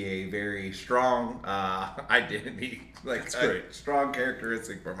would be a very strong strong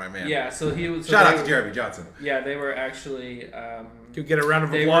characteristic for my man. Yeah, so he was. Shout out to Jeremy Johnson. Yeah, they were actually. Can we get a round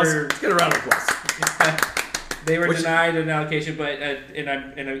of applause? Let's get a round of applause. They were denied an allocation, but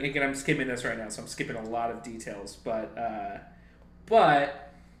again, I'm skimming this right now, so I'm skipping a lot of details. But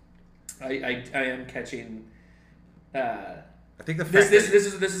I am catching. I think this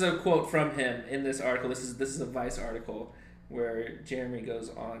is a quote from him in this article. This is a Vice article where Jeremy goes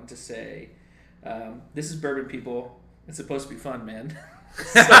on to say, "This is bourbon, people. It's supposed to be fun, man."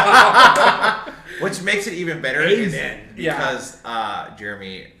 Which makes it even better because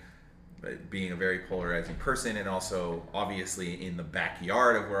Jeremy, being a very polarizing person and also obviously in the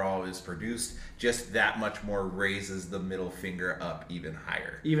backyard of where all is produced, just that much more raises the middle finger up even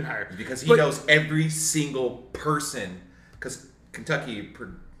higher. Even higher. Because he knows every single person, because Kentucky,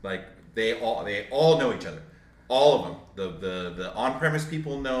 they all know each other. All of them. The on-premise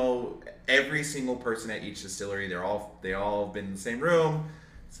people know every single person at each distillery. They all been in the same room.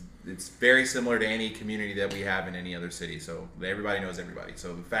 It's very similar to any community that we have in any other city. So everybody knows everybody.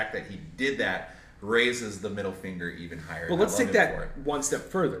 So the fact that he did that raises the middle finger even higher. Well, let's take that one step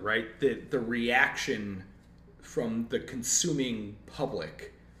further, right? The reaction from the consuming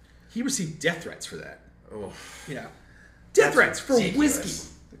public. He received death threats for that. Oh, Yeah. Death threats for ridiculous.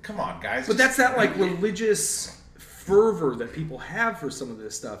 whiskey. Come on, guys. But that's that like religious fervor that people have for some of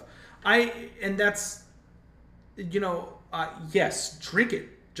this stuff. That's, yes, drink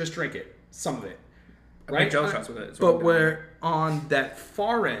it. Just drink it. Some of it. Right? Joe shots with it. But we're on that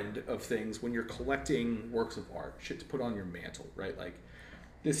far end of things when you're collecting works of art, shit to put on your mantle, right? Like,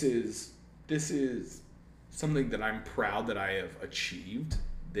 this is something that I'm proud that I have achieved.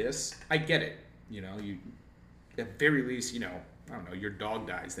 I get it. You at very least, I don't know, your dog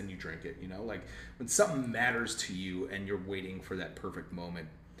dies, then you drink it, like when something matters to you and you're waiting for that perfect moment.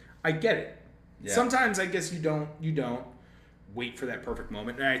 I get it. Yeah. Sometimes I guess you don't wait for that perfect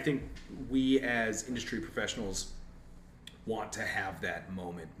moment. And I think we as industry professionals want to have that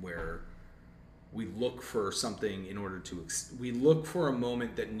moment where we look for something in order to, we look for a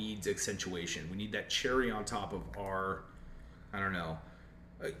moment that needs accentuation. We need that cherry on top of our, I don't know.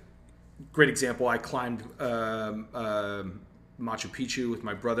 Great example, I climbed Machu Picchu with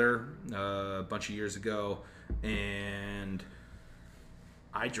my brother a bunch of years ago, and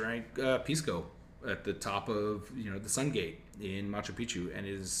I drank Pisco at the top of the Sun Gate in Machu Picchu, and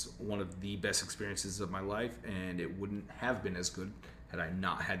it is one of the best experiences of my life, and it wouldn't have been as good had I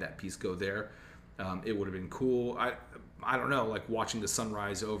not had that Pisco there. It would have been cool. I don't know, like watching the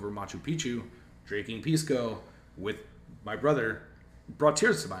sunrise over Machu Picchu, drinking Pisco with my brother brought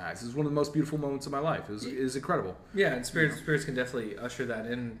tears to my eyes. It was one of the most beautiful moments of my life. It was incredible. Yeah, and spirits can definitely usher that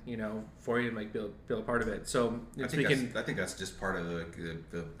in, for you and like feel a part of it. So I think that's just part of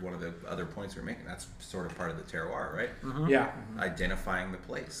the one of the other points we're making. That's sort of part of the terroir, right? Mm-hmm. Yeah, identifying the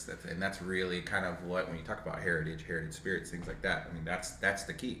place. And that's really kind of what, when you talk about heritage spirits, things like that. I mean, that's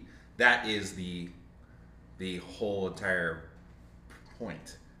the key. That is the whole entire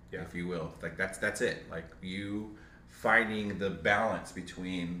point, if you will. Like that's it. Like you finding the balance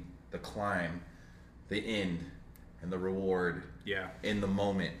between the climb, the end, and the reward in the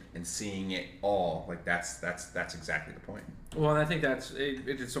moment, and seeing it all. Like that's exactly the point. Well, and I think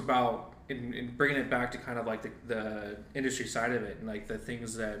it's about in bringing it back to kind of like the industry side of it, and like the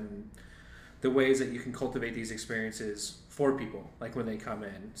things that the ways that you can cultivate these experiences for people, like when they come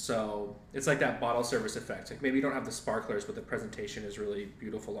in. So it's like that bottle service effect. Like maybe you don't have the sparklers, but the presentation is really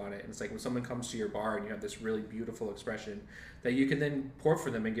beautiful on it. And it's like when someone comes to your bar and you have this really beautiful expression that you can then pour for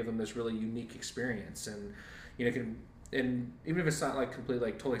them and give them this really unique experience. And and even if it's not like completely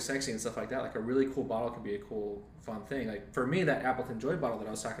like totally sexy and stuff like that, like a really cool bottle can be a cool, fun thing. Like for me, that Appleton Joy bottle that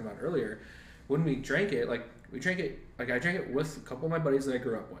I was talking about earlier, when we drank it, I drank it with a couple of my buddies that I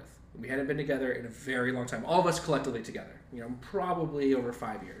grew up with. We hadn't been together in a very long time. All of us collectively together, probably over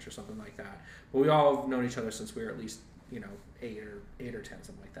 5 years or something like that. But we all have known each other since we were at least, 8 or 10,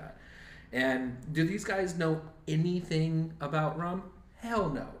 something like that. And do these guys know anything about rum? Hell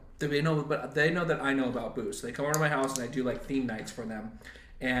no. But they know that I know about booze. So they come over to my house and I do like theme nights for them.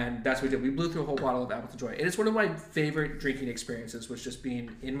 And that's what we did. We blew through a whole bottle of Appleton Joy. And it's one of my favorite drinking experiences, was just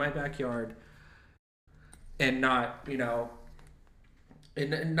being in my backyard and not,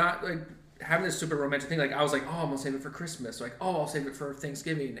 and not like having this super romantic thing. Like I was like, oh, I'm gonna save it for Christmas. Like, oh, I'll save it for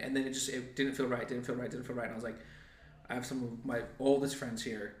Thanksgiving. And then it didn't feel right. And I was like, I have some of my oldest friends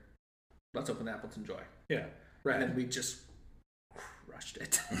here. Let's open the Appleton Joy. Yeah, right. And then we just crushed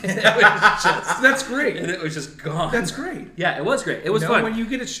it. That's great. And it was just gone. That's great. Yeah, it was great. It was fun. When you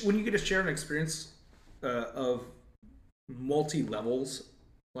get to share an experience of multi levels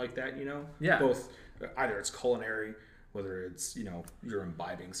like that, yeah, both either it's culinary, whether it's you're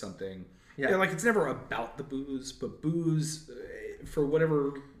imbibing something, like it's never about the booze, but booze for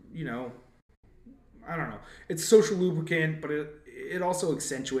whatever I don't know, it's social lubricant, but it also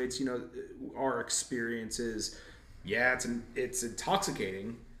accentuates our experiences. Yeah, it's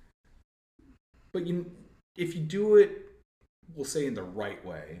intoxicating, but if you do it, we'll say in the right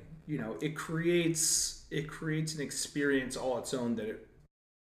way, it creates an experience all its own that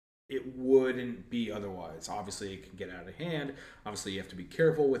it wouldn't be otherwise. Obviously, it can get out of hand. Obviously, you have to be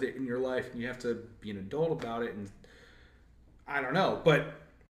careful with it in your life, and you have to be an adult about it. And I don't know, but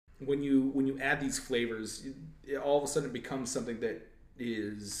when you add these flavors, all of a sudden it becomes something that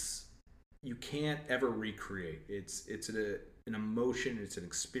is you can't ever recreate. It's an emotion. It's an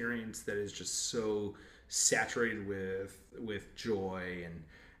experience that is just so saturated with joy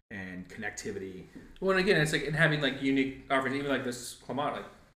and connectivity. Well, and again, it's like in having like unique offerings, even like this Clement, like.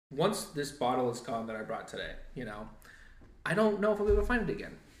 Once this bottle is gone that I brought today, I don't know if I'll be able to find it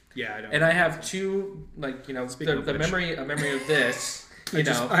again. Yeah, I don't. And I have two, like, you know, a memory of this. You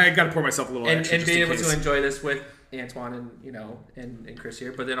know, I got to pour myself a little extra and being able to enjoy this with Antoine and, you know, and Chris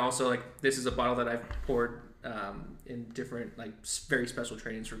here. But then also, like, this is a bottle that I've poured in different, like, very special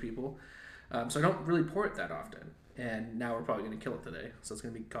trainings for people. So I don't really pour it that often. And now we're probably going to kill it today, so it's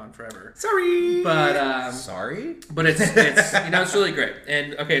going to be gone forever. Sorry, but sorry, but it's you know, it's really great.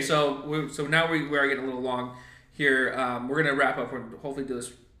 And okay, so now we are getting a little long here. We're going to wrap up. We're going to hopefully do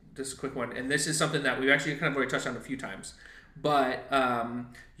this a quick one. And this is something that we've actually kind of already touched on a few times. But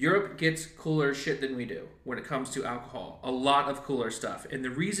Europe gets cooler shit than we do when it comes to alcohol. A lot of cooler stuff. And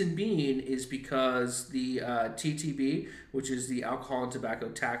the reason being is because the TTB, which is the Alcohol and Tobacco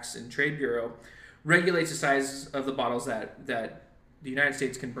Tax and Trade Bureau, regulates the size of the bottles that the United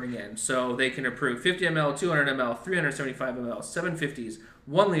States can bring in. So they can approve 50 ml, 200 ml, 375 ml, 750s,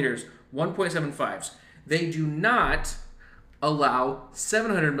 1 liters, 1.75s. They do not allow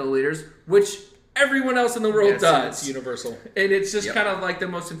 700 milliliters, which everyone else in the world does. It's universal. And it's just kind of like the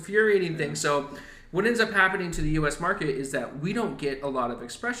most infuriating thing. So what ends up happening to the U.S. market is that we don't get a lot of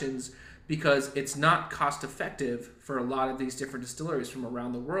expressions because it's not cost effective for a lot of these different distilleries from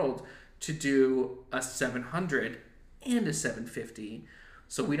around the world to do a 700 and a 750.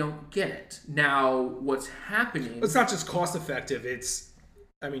 So we don't get it. Now, what's happening... It's not just cost effective. It's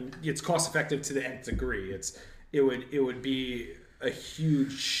cost effective to the nth degree. It would be a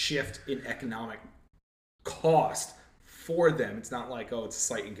huge shift in economic cost for them. It's not like, it's a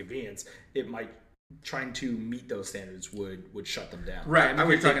slight inconvenience. It might, trying to meet those standards would shut them down. Right. I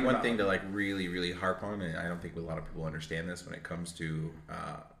would think one thing to like really, really harp on, and I don't think a lot of people understand this when it comes to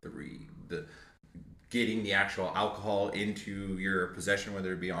the getting the actual alcohol into your possession,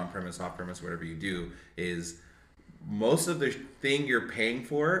 whether it be on premise, off premise, whatever you do, is most of the thing you're paying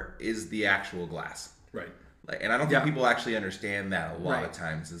for is the actual glass. Right. And I don't think people actually understand that a lot of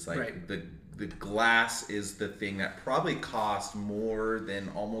times. It's like the glass is the thing that probably costs more than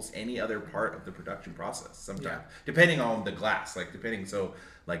almost any other part of the production process sometimes, depending on the glass. So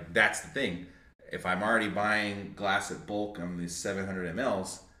that's the thing. If I'm already buying glass at bulk on these 700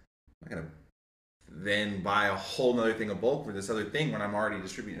 mLs, I'm not going to then buy a whole nother thing of bulk for this other thing when I'm already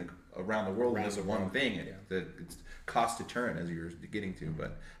distributing around the world in this one thing. It's cost to turn, as you're getting to.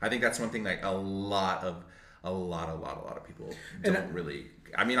 But I think that's one thing that a lot of people don't really.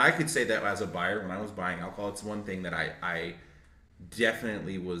 I mean, I could say that as a buyer, when I was buying alcohol, it's one thing that I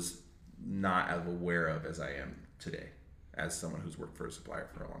definitely was not as aware of as I am today, as someone who's worked for a supplier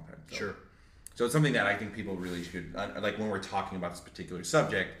for a long time. So it's something that I think people really should, like when we're talking about this particular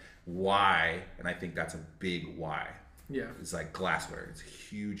subject, why, and I think that's a big why. Yeah. It's like glassware. It's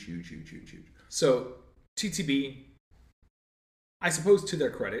huge, huge, huge, huge, huge. So TTB, I suppose to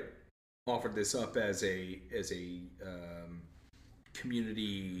their credit, offered this up as a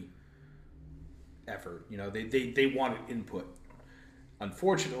community effort. You know, they wanted input.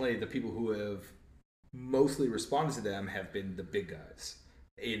 Unfortunately, the people who have mostly responded to them have been the big guys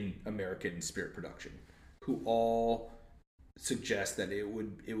in American spirit production, who all suggest that it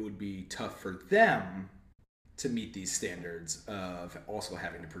would be tough for them to meet these standards of also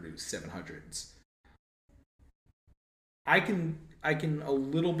having to produce 700s. I can a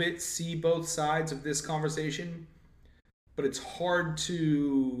little bit see both sides of this conversation, but it's hard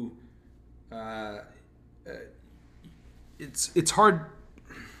to it's hard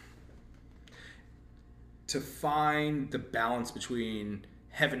to find the balance between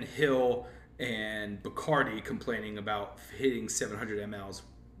Heaven Hill and Bacardi complaining about hitting 700 mLs,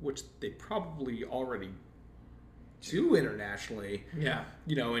 which they probably already do internationally. Yeah.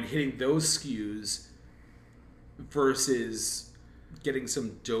 You know, and hitting those SKUs versus getting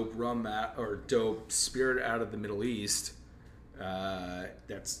some dope rum or dope spirit out of the Middle East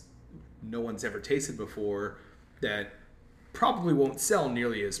that's no one's ever tasted before, that probably won't sell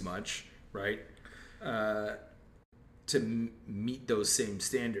nearly as much, right? To meet those same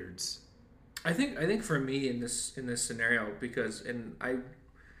standards. I think for me in this scenario, because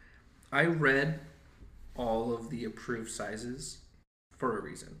I read all of the approved sizes for a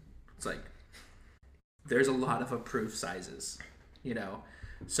reason. It's like there's a lot of approved sizes, you know.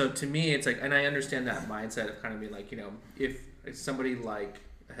 So to me, it's like, and I understand that mindset of kind of being like, you know, if somebody like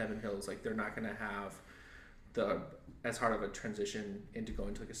Heaven Hill is like, they're not going to have as hard of a transition into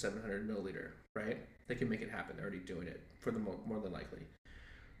going to like a 700 milliliter, right? They can make it happen. They're already doing it for the more than likely.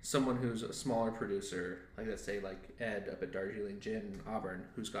 Someone who's a smaller producer, like let's say like Ed up at Darjeeling Gin in Auburn,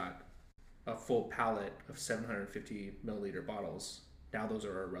 who's got a full pallet of 750 milliliter bottles. Now those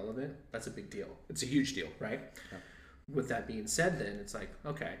are irrelevant. That's a big deal. It's a huge deal, right? Yeah. With that being said, then it's like,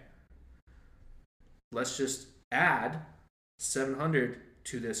 okay, let's just add 700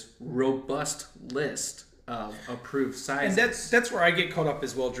 to this robust list of approved sizes. And that's where I get caught up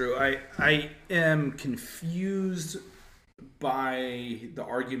as well, Drew. I am confused by the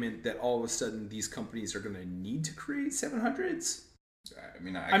argument that all of a sudden these companies are going to need to create 700s.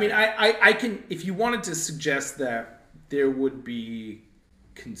 I can, if you wanted to suggest that there would be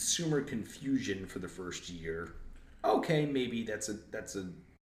consumer confusion for the first year, okay, maybe that's an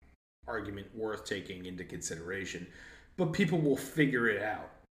argument worth taking into consideration. But people will figure it out.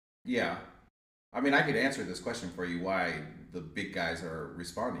 Yeah. I mean, I could answer this question for you, why the big guys are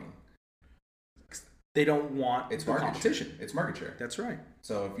responding. They don't want it's competition. Share. It's market share. That's right.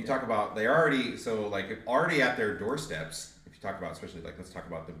 So if you talk about, already at their doorsteps, if you talk about, especially let's talk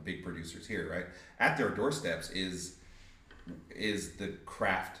about the big producers here, right? At their doorsteps is the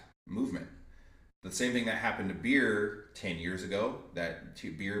craft movement. The same thing that happened to beer 10 years ago,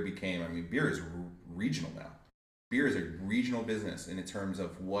 beer is regional now. Beer is a regional business in terms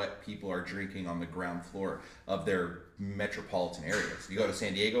of what people are drinking on the ground floor of their metropolitan areas. You go to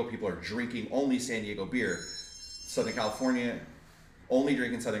San Diego, people are drinking only San Diego beer. Southern California, only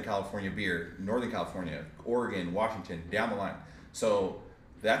drinking Southern California beer. Northern California, Oregon, Washington, down the line. So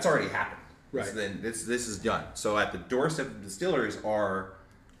that's already happened. Right. So then this is done. So at the doorstep of distilleries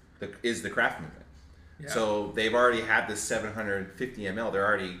is the craft movement. Yeah. So they've already had this 750 ml. They're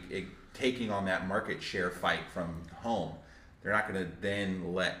already taking on that market share fight from home. They're not going to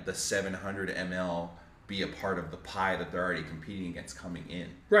then let the 700 ml be a part of the pie that they're already competing against coming in.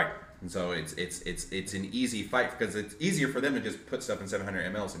 Right. And so it's an easy fight because it's easier for them to just put stuff in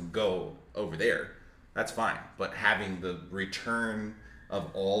 700 mls and go over there. That's fine. But having the return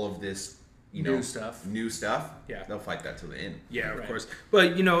of all of this new stuff, yeah, they'll fight that to the end. Yeah, of course.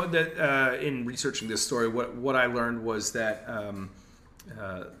 But that in researching this story, what I learned was that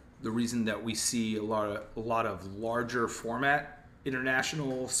the reason that we see a lot of larger format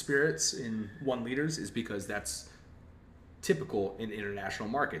international spirits in 1 liters is because that's typical in international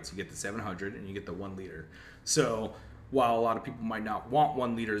markets. You get the 700 and you get the 1 liter. So while a lot of people might not want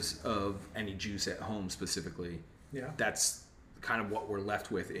 1 liters of any juice at home specifically, that's kind of what we're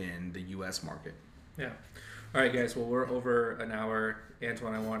left with in the U.S. market. Yeah. All right, guys. Well, we're over an hour.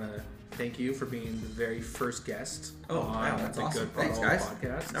 Antoine, I want to thank you for being the very first guest. Wow, that's awesome. Thanks, guys.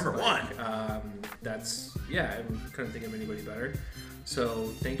 Podcast. Number 1. I couldn't think of anybody better.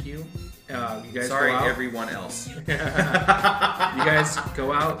 So thank you. You guys. Sorry, go out. Everyone else. You guys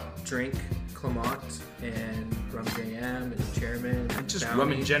go out, drink Clement and Rum JM and Chairman. And just Bounty.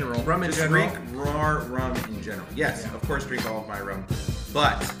 rum in general. Drink rum in general. Yes, of course, drink all of my rum.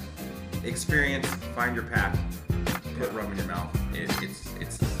 But experience, find your path, put rum in your mouth.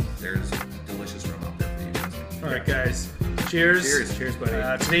 There's delicious rum out there for you guys. All right, guys. Cheers. Cheers,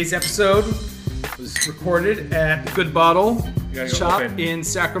 buddy. Today's episode was recorded at the Good Bottle Shop in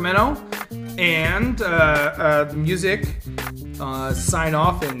Sacramento. And the music, sign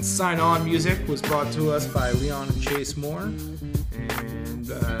off and sign on music was brought to us by Leon and Chase Moore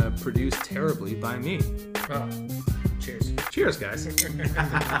and produced terribly by me. Cheers. Cheers, guys.